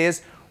institutions say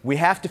is, we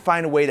have to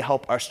find a way to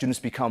help our students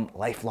become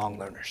lifelong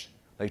learners,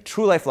 like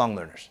true lifelong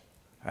learners,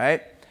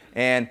 right?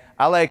 And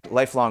I like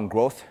lifelong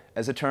growth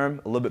as a term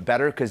a little bit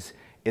better because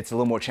it's a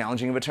little more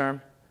challenging of a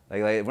term.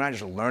 Like we're not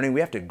just learning, we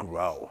have to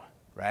grow,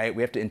 right?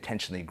 We have to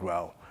intentionally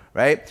grow,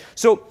 right?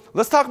 So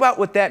let's talk about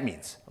what that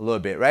means a little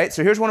bit, right?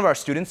 So here's one of our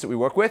students that we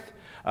work with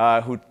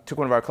who took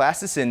one of our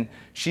classes, and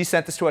she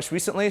sent this to us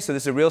recently. So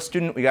this is a real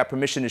student. We got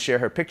permission to share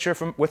her picture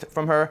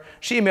from her.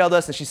 She emailed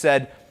us and she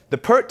said, the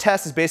PERT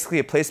test is basically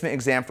a placement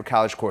exam for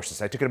college courses.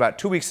 I took it about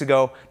 2 weeks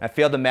ago, and I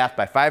failed the math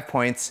by 5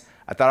 points.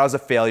 I thought I was a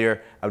failure.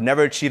 I would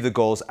never achieve the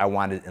goals I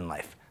wanted in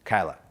life.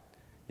 Kyla,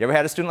 you ever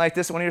had a student like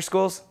this at one of your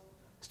schools?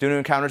 Student who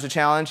encounters a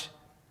challenge,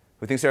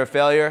 who thinks they're a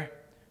failure,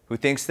 who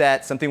thinks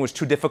that something was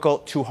too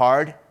difficult, too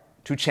hard,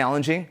 too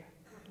challenging,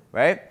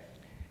 right?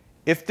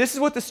 If this is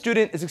what the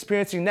student is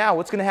experiencing now,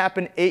 what's going to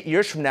happen 8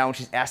 years from now when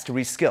she's asked to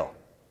reskill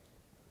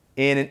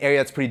in an area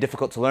that's pretty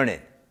difficult to learn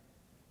in?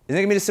 Isn't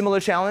it going to be a similar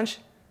challenge?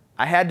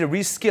 I had to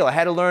reskill. I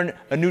had to learn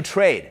a new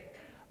trade.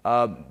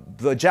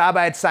 The job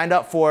I had signed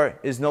up for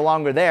is no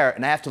longer there,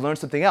 and I have to learn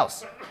something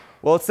else.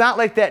 Well, it's not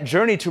like that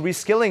journey to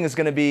reskilling is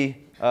going to be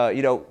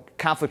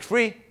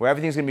conflict-free, where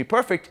everything's going to be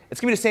perfect. It's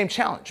going to be the same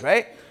challenge,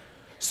 right?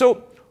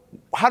 So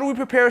how do we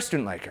prepare a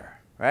student like her,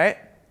 right?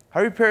 How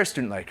do we prepare a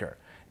student like her?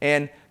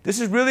 And this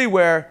is really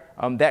where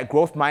that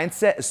growth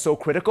mindset is so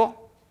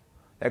critical.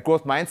 That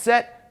growth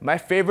mindset, my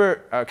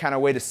favorite kind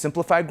of way to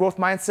simplify growth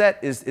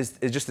mindset is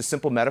just a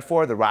simple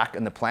metaphor, the rock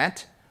and the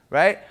plant,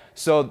 right?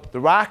 So the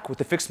rock with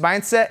the fixed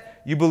mindset,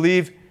 you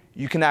believe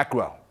you cannot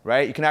grow,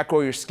 right? You cannot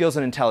grow your skills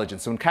and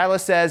intelligence. So when Kyla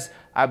says,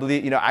 I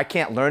believe, I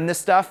can't learn this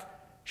stuff,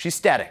 she's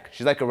static.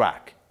 She's like a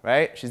rock,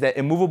 right? She's that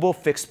immovable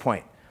fixed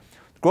point.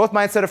 Growth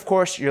mindset, of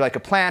course, you're like a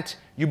plant.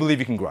 You believe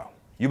you can grow.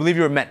 You believe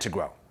you were meant to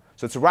grow.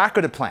 So it's a rock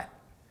or the plant.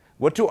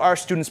 What do our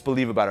students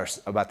believe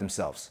about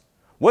themselves?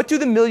 What do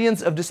the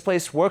millions of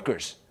displaced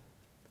workers,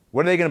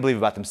 what are they going to believe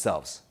about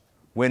themselves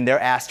when they're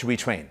asked to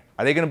retrain?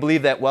 Are they going to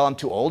believe that, well, I'm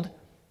too old,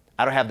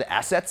 I don't have the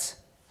assets,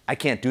 I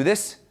can't do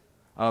this?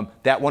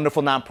 That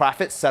wonderful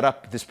nonprofit set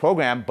up this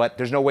program, but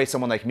there's no way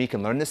someone like me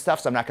can learn this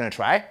stuff, so I'm not going to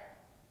try?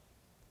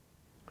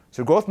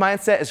 So growth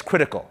mindset is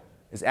critical,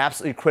 is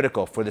absolutely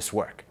critical for this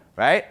work,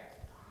 right?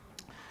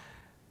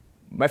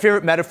 My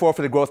favorite metaphor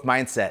for the growth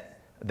mindset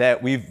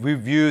that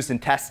we've used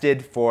and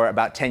tested for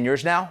about 10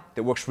 years now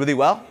that works really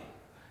well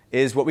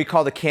is what we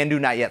call the can-do,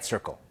 not yet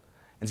circle.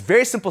 It's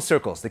very simple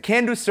circles. The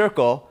can-do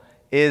circle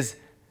it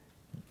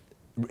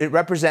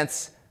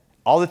represents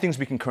all the things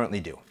we can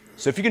currently do.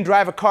 So if you can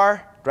drive a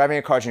car, driving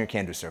a car is in your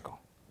can-do circle.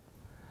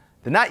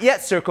 The not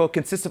yet circle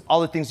consists of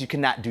all the things you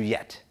cannot do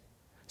yet.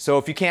 So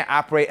if you can't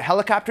operate a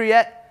helicopter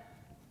yet,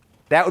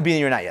 that would be in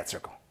your not yet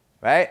circle,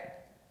 right?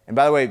 And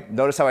by the way,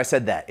 notice how I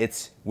said that.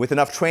 It's with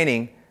enough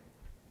training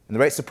and the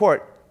right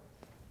support,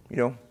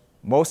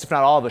 most, if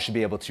not all of us should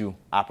be able to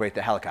operate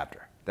the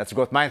helicopter. That's a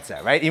growth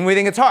mindset, right? Even when we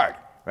think it's hard,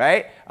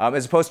 right?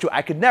 As opposed to,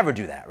 I could never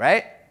do that,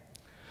 right?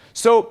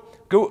 So,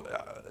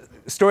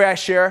 story I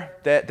share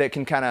that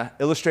can kind of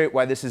illustrate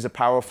why this is a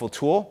powerful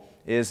tool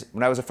is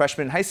when I was a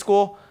freshman in high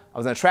school, I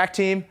was on a track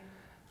team.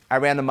 I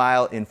ran the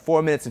mile in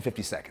 4 minutes and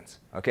 50 seconds.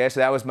 Okay, so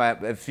that was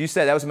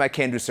my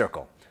can-do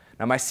circle.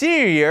 Now my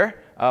senior year,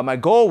 my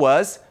goal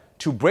was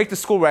to break the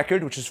school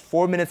record, which is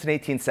 4 minutes and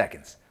 18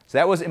 seconds. So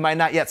that was in my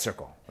not yet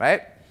circle,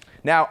 right?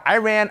 Now I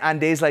ran on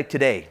days like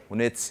today,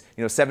 when it's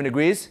 7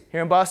 degrees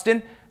here in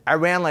Boston. I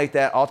ran like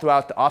that all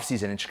throughout the off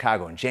season in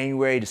Chicago. In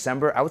January,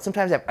 December, I would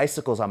sometimes have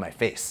icicles on my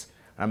face.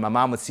 And my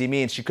mom would see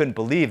me and she couldn't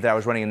believe that I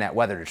was running in that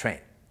weather to train.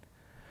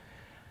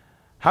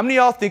 How many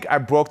of y'all think I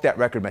broke that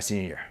record my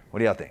senior year? What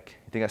do y'all think?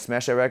 You think I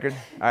smashed that record?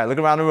 All right, look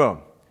around the room.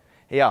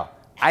 Hey y'all,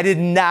 I did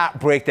not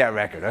break that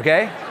record,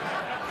 okay?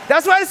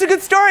 That's why it's a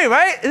good story,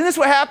 right? Isn't this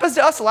what happens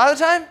to us a lot of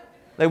the time?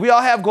 Like we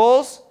all have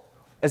goals.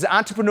 As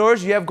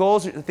entrepreneurs, you have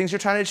goals, the things you're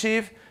trying to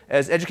achieve.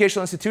 As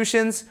educational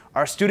institutions,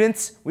 our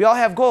students, we all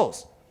have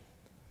goals.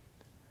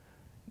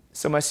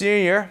 So my senior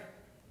year,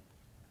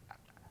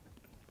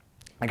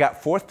 I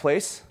got 4th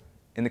place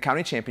in the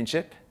county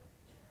championship,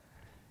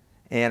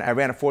 and I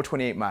ran a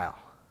 4:28 mile.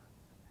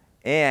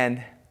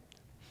 And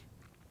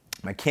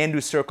my can-do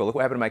circle, look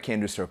what happened to my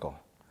can-do circle.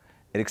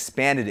 It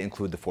expanded to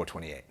include the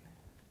 4:28,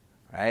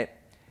 right?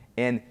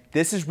 And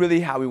this is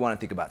really how we want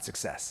to think about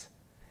success,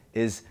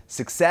 is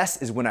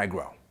success is when I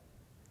grow,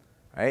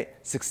 right?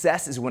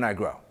 Success is when I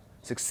grow.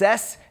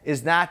 Success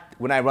is not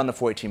when I run the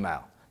 4:18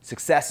 mile.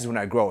 Success is when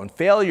I grow, and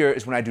failure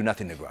is when I do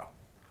nothing to grow,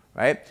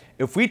 right?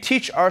 If we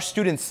teach our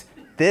students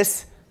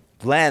this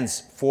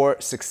lens for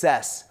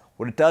success,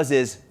 what it does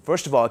is,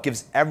 first of all, it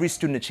gives every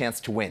student a chance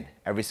to win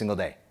every single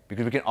day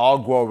because we can all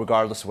grow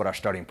regardless of what our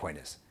starting point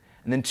is.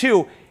 And then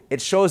 2,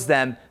 it shows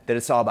them that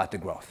it's all about the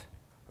growth,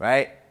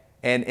 right?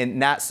 And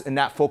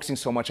not focusing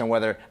so much on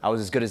whether I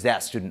was as good as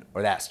that student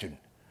or that student,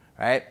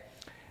 right?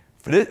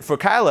 For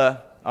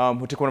Kyla,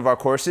 who took one of our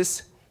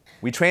courses,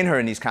 we trained her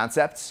in these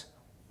concepts.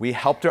 We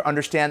helped her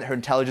understand that her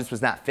intelligence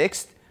was not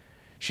fixed.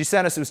 She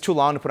sent us, it was too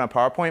long to put on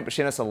PowerPoint, but she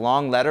sent us a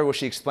long letter where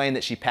she explained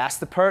that she passed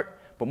the PERT,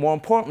 but more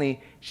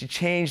importantly, she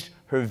changed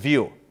her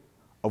view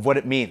of what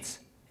it means.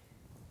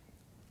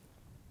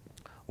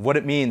 What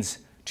it means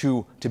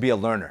to be a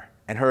learner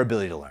and her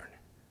ability to learn.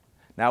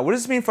 Now, what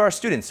does it mean for our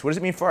students? What does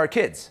it mean for our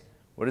kids?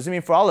 What does it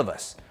mean for all of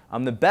us?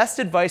 The best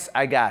advice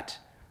I got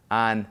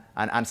on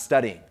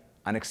studying,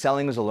 on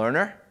excelling as a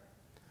learner,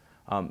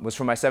 was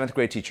from my 7th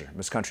grade teacher,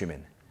 Ms.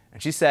 Countryman.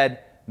 And she said,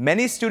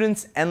 many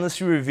students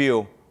endlessly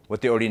review what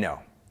they already know.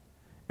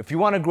 If you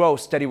want to grow,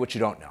 study what you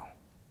don't know.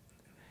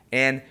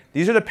 And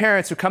these are the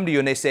parents who come to you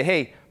and they say,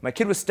 hey, my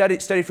kid was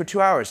studied for 2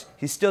 hours.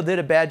 He still did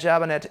a bad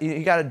job on that.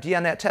 He got a D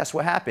on that test.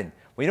 What happened?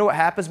 Well, you know what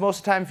happens most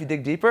of the time if you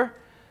dig deeper?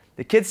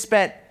 The kids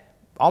spent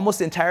almost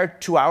the entire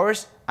 2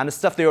 hours on the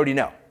stuff they already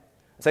know.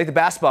 It's like the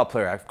basketball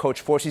player. I've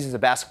coached 4 seasons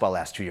of basketball the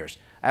last 2 years.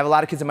 I have a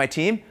lot of kids on my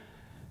team.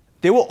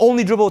 They will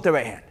only dribble with their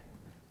right hand.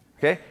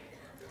 Okay?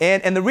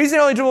 And the reason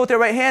they only dribble with their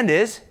right hand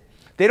is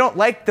they don't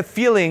like the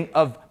feeling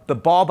of the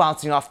ball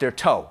bouncing off their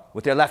toe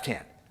with their left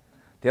hand.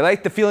 They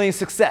like the feeling of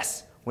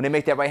success when they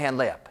make that right hand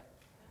layup.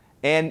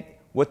 And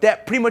what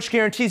that pretty much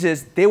guarantees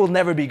is they will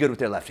never be good with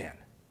their left hand,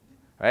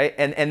 right?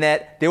 And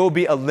that they will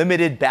be a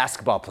limited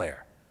basketball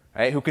player,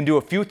 right? Who can do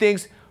a few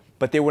things,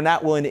 but they were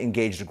not willing to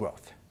engage the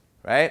growth,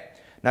 right?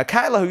 Now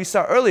Kyla, who you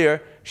saw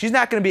earlier, she's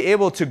not going to be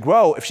able to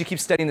grow if she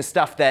keeps studying the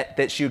stuff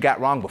that she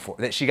got wrong before,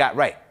 that she got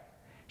right.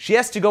 She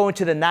has to go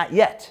into the not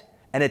yet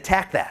and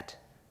attack that.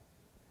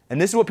 And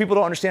this is what people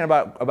don't understand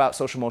about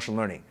social emotional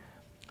learning.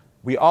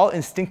 We all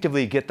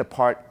instinctively get the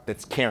part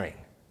that's caring.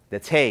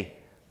 That's, hey,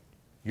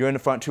 you're in the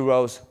front 2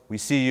 rows, we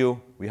see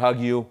you, we hug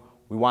you,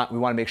 we want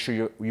to make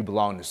sure you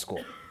belong to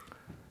school.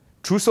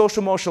 True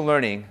social emotional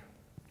learning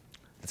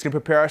that's going to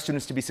prepare our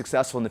students to be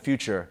successful in the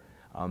future,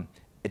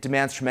 it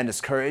demands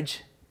tremendous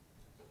courage,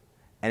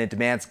 and it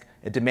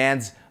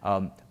demands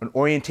an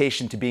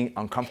orientation to being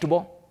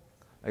uncomfortable.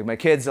 Like my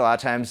kids, a lot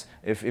of times,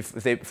 if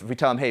we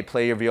tell them, hey,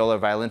 play your viola or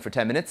violin for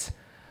 10 minutes,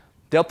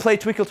 they'll play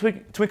Twinkle,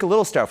 Twinkle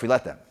Little Star if we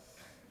let them.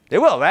 They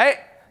will, right?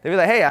 They'll be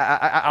like, hey,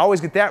 I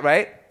always get that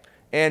right.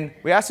 And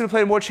we ask them to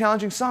play a more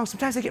challenging song.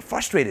 Sometimes they get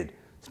frustrated.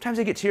 Sometimes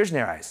they get tears in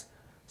their eyes.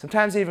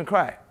 Sometimes they even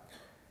cry.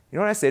 You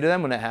know what I say to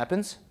them when that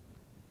happens?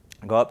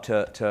 I go up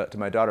to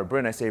my daughter,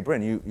 Bryn, I say,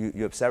 Bryn,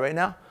 you upset right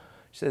now?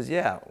 She says,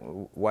 yeah,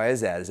 why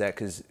is that? Is that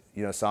because,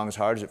 you know, song is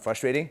hard? Is it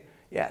frustrating?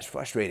 Yeah, it's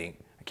frustrating.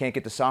 I can't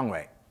get the song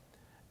right.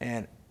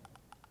 And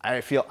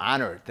I feel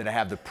honored that I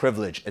have the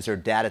privilege as her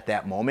dad at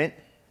that moment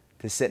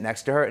to sit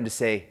next to her and to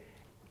say,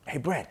 hey,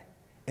 Brent,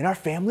 in our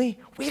family,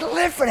 we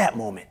live for that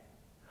moment.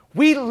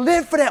 We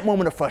live for that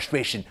moment of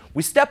frustration.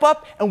 We step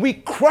up and we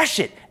crush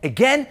it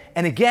again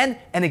and again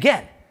and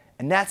again.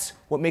 And that's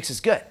what makes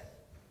us good.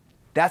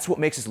 That's what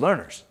makes us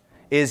learners,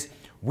 is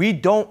we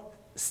don't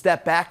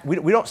step back. We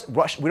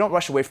don't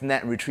rush away from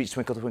that and retreat,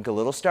 twinkle, twinkle,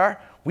 little star.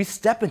 We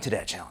step into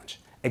that challenge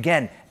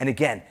again and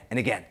again and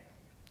again.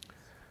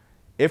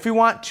 If we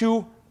want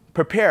to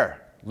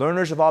prepare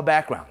learners of all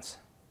backgrounds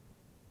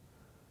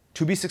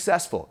to be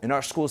successful in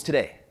our schools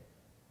today,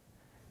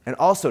 and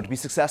also to be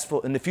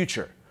successful in the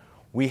future,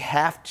 we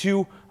have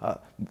to,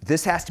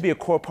 this has to be a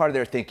core part of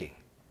their thinking,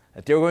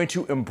 that they're going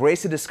to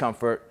embrace the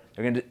discomfort,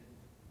 they're going to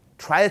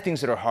try the things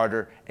that are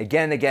harder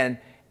again and again,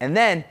 and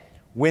then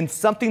when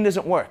something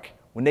doesn't work,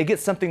 when they get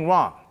something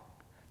wrong,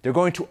 they're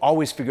going to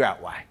always figure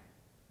out why.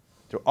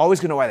 They're always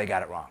going to know why they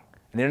got it wrong.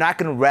 And they're not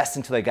going to rest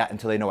until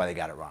they know why they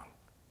got it wrong.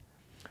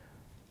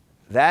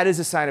 That is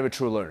a sign of a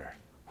true learner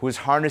who is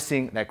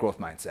harnessing that growth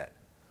mindset,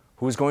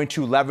 who is going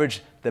to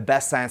leverage the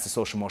best science of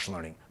social emotional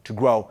learning to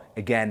grow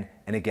again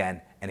and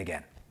again and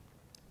again.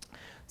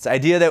 It's the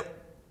idea that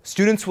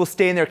students will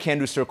stay in their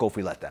can-do circle if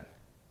we let them.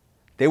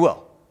 They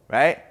will,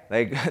 right?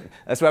 Like,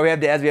 that's why we have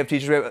dads, we have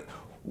teachers.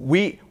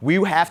 We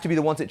have to be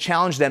the ones that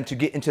challenge them to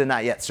get into the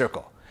not yet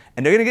circle.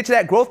 And they're going to get to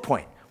that growth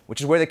point, which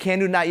is where the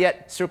can-do not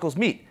yet circles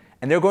meet.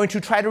 And they're going to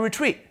try to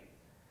retreat.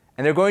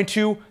 And they're going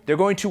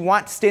to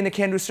want to stay in the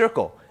can-do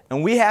circle.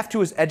 And we have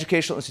to, as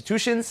educational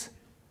institutions,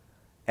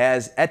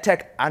 as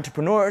edtech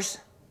entrepreneurs,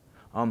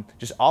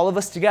 just all of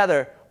us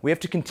together, we have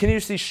to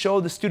continuously show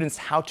the students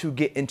how to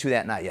get into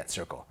that not yet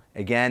circle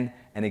again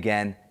and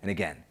again and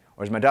again.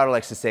 Or as my daughter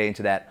likes to say,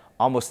 into that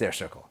almost there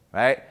circle,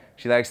 right?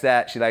 She likes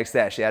that, she likes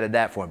that, she added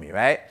that for me,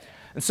 right?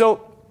 And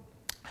so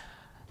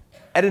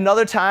at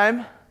another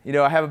time, you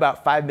know, I have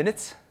about 5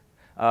 minutes.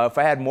 If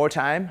I had more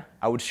time,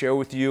 I would share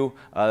with you,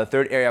 the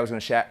third area I was going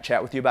to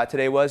chat with you about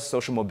today was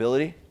social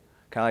mobility,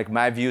 kind of like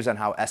my views on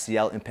how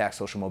SEL impacts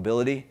social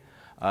mobility.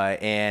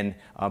 And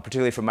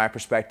particularly from my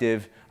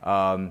perspective,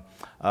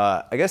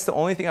 I guess the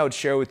only thing I would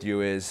share with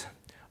you is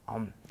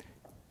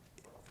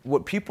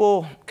what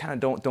people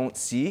kind of don't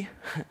see.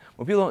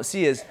 What people don't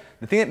see is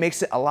the thing that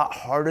makes it a lot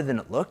harder than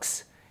it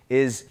looks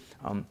is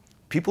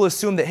people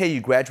assume that, hey,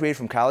 you graduated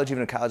from college,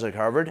 even a college like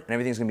Harvard, and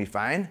everything's going to be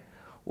fine.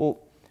 Well,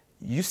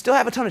 you still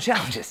have a ton of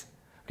challenges.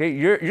 Okay?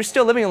 You're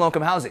still living in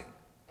low-income housing.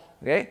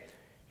 Okay?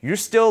 You're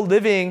still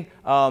living,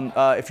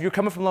 if you're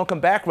coming from a low-income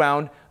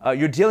background,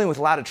 you're dealing with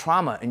a lot of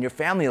trauma in your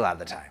family a lot of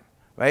the time,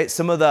 right?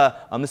 Some of the,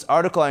 this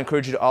article I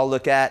encourage you to all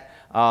look at,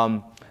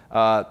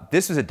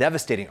 this was a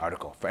devastating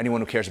article for anyone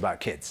who cares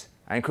about kids.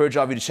 I encourage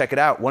all of you to check it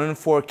out. 1 in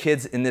 4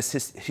 kids in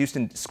this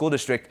Houston school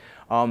district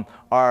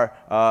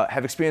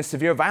have experienced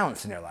severe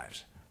violence in their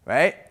lives,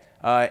 right?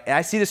 And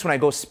I see this when I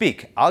go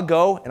speak. I'll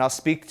go and I'll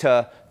speak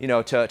to, you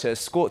know, to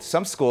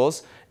some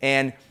schools,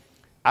 and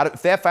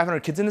if they have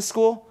 500 kids in the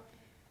school,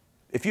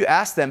 if you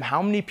ask them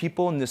how many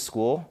people in this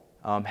school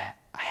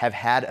have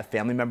had a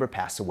family member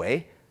pass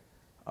away,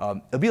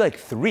 it'll be like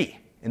 3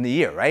 in the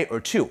year, right? Or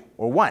 2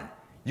 or 1.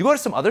 You go to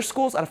some other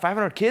schools out of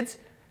 500 kids,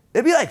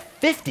 it'll be like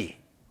 50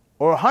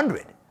 or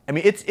 100. I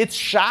mean, it's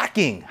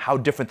shocking how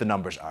different the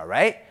numbers are,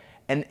 right?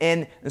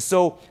 And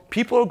so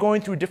people are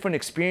going through different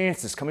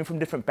experiences, coming from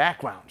different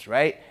backgrounds,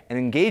 right? And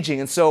engaging.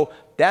 And so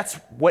that's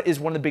what is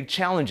one of the big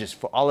challenges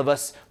for all of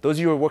us, those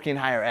of you who are working in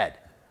higher ed.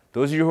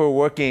 Those of you who are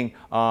working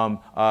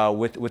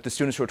with the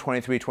students who are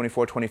 23,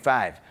 24,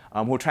 25,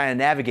 who are trying to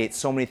navigate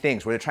so many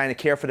things, where they're trying to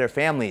care for their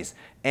families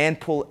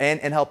and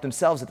help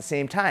themselves at the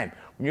same time.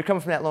 When you're coming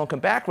from that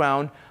low-income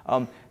background,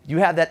 you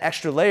have that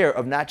extra layer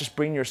of not just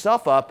bringing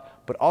yourself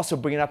up, but also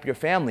bringing up your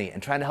family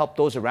and trying to help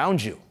those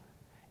around you.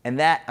 And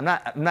that, I'm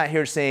not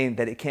here saying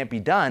that it can't be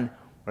done,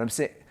 but I'm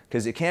saying,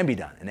 because it can be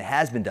done, and it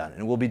has been done,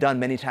 and it will be done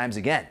many times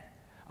again.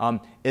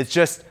 It's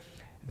just,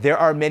 there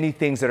are many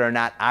things that are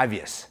not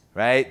obvious,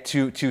 right,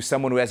 to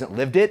someone who hasn't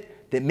lived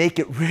it, that make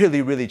it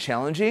really, really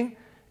challenging,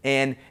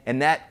 and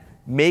that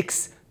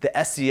makes the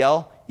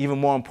SEL even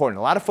more important.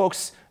 A lot of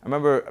folks, I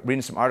remember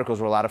reading some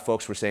articles where a lot of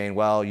folks were saying,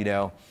 well, you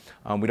know,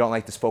 we don't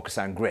like this focus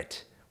on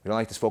grit. We don't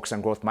like this focus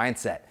on growth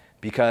mindset,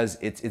 because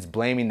it's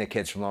blaming the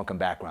kids from low-income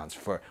backgrounds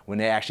for when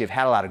they actually have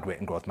had a lot of grit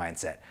and growth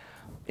mindset.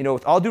 You know,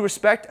 with all due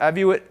respect, I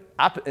view it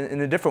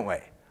in a different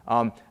way.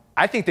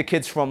 I think the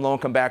kids from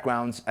low-income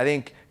backgrounds, I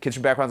think kids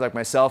from backgrounds like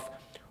myself,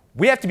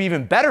 we have to be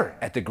even better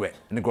at the grit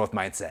and the growth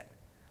mindset.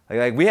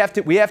 Like we have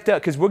to,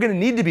 because we're going to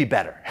need to be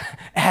better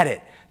at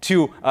it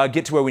to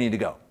get to where we need to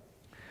go.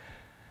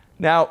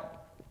 Now,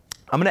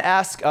 I'm going to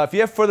ask, if you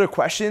have further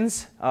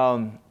questions,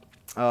 want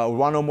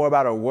to know more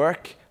about our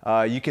work,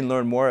 you can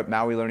learn more at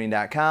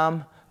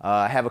MawiLearning.com.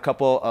 I have a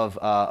couple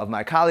of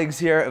my colleagues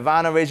here.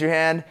 Ivana, raise your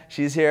hand.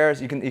 She's here.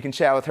 So you can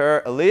chat with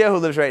her. Aaliyah, who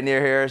lives right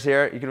near here, is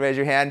here. You can raise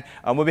your hand.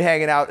 We'll be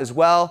hanging out as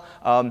well.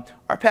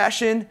 Our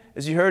passion,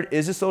 as you heard,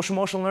 is the social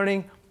emotional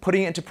learning,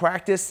 putting it into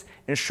practice,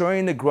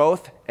 ensuring the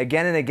growth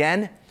again and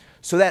again,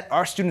 so that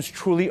our students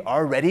truly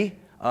are ready,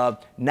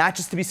 not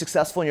just to be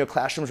successful in your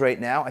classrooms right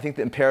now. I think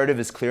the imperative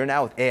is clear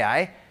now with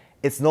AI.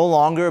 It's no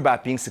longer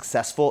about being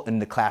successful in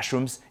the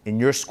classrooms in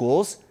your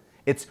schools.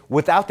 It's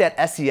without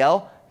that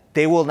SEL,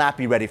 they will not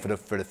be ready for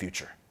the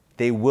future.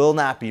 They will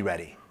not be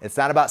ready. It's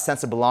not about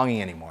sense of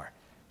belonging anymore,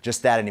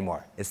 just that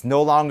anymore. It's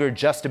no longer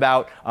just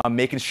about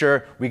making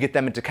sure we get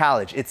them into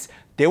college.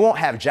 They won't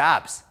have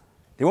jobs.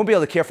 They won't be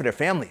able to care for their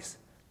families.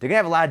 They're gonna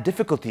have a lot of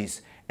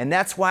difficulties. And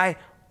that's why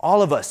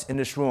all of us in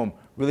this room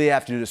really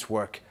have to do this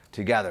work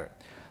together.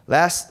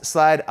 Last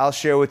slide I'll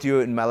share with you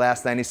in my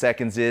last 90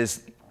 seconds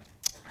is,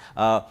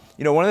 one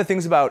of the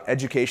things about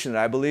education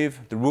that I believe,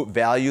 the root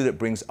value that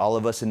brings all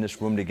of us in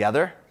this room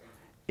together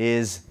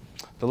is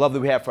the love that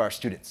we have for our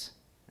students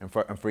and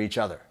for each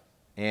other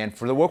and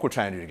for the work we're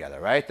trying to do together,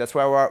 right? That's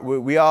why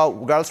we all,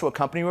 regardless of what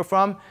company we're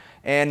from.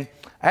 And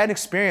I had an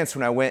experience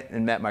when I went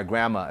and met my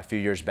grandma a few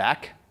years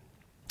back.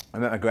 I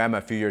met my grandma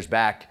a few years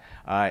back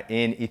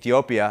in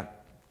Ethiopia,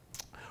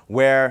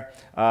 where,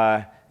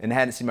 and I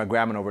hadn't seen my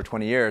grandma in over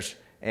 20 years.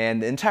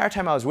 And the entire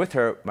time I was with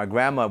her, my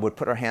grandma would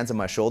put her hands on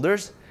my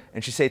shoulders,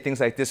 and she'd say things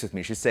like this with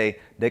me. She'd say,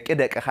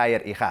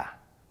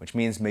 which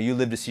means, may you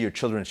live to see your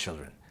children's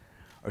children.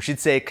 Or she'd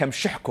say, kam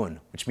shihkun,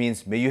 which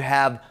means, may you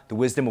have the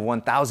wisdom of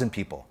 1,000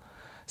 people.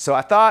 So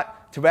I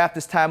thought, to wrap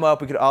this time up,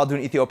 we could all do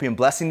an Ethiopian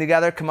blessing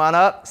together. Come on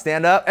up,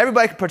 stand up.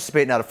 Everybody can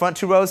participate now. The front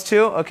 2 rows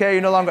too, okay?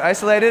 You're no longer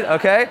isolated,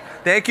 okay?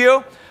 Thank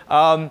you.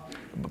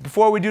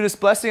 Before we do this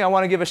blessing, I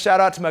want to give a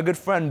shout out to my good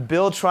friend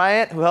Bill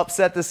Triant, who helped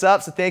set this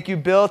up. So thank you,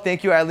 Bill.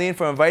 Thank you, Eileen,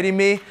 for inviting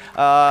me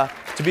to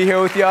be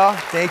here with y'all.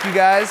 Thank you,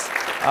 guys.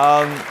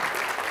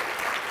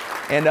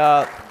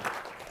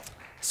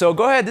 So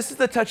go ahead. This is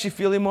the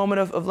touchy-feely moment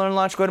of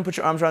LearnLaunch. Go ahead and put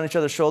your arms around each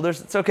other's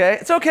shoulders. It's okay.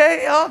 It's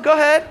okay. Y'all. Go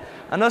ahead.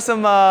 I know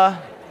some... there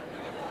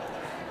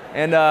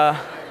you go.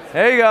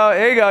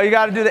 There you go. You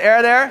got to do the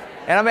air there.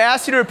 And I'm going to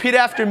ask you to repeat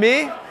after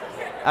me.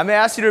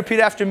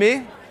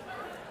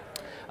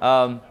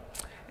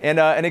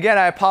 And again,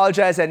 I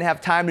apologize I didn't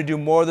have time to do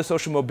more of the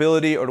social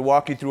mobility or to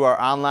walk you through our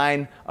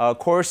online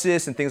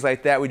courses and things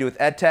like that we do with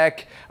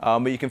EdTech.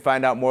 But you can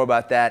find out more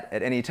about that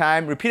at any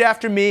time. Repeat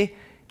after me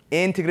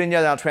in Tigrinya,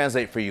 and I'll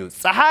translate for you.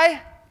 Sahay,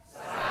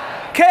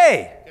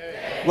 K,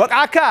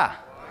 Wag-aka,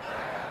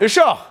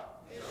 Isho,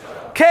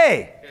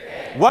 K,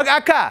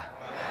 Wag-aka,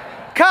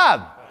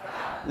 Kab,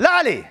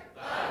 Lali,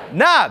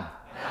 Nab,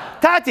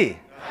 Tati,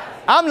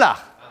 Amlach,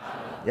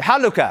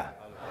 Yahaluka.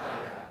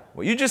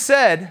 What you just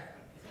said,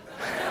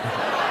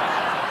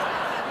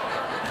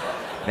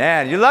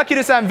 man, you're lucky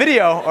this on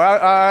video, or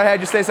I had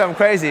you say something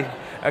crazy,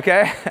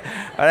 okay?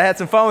 I had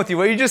some fun with you.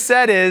 What you just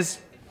said is,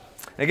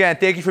 again,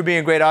 thank you for being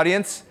a great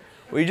audience.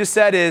 What you just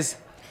said is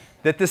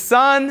that the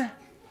sun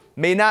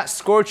may not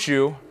scorch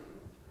you,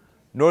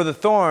 nor the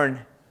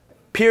thorn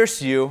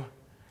pierce you,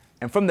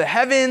 and from the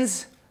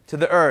heavens to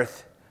the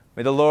earth,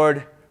 may the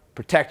Lord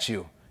protect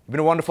you. You've been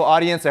a wonderful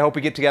audience. I hope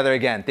we get together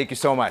again. Thank you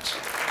so much.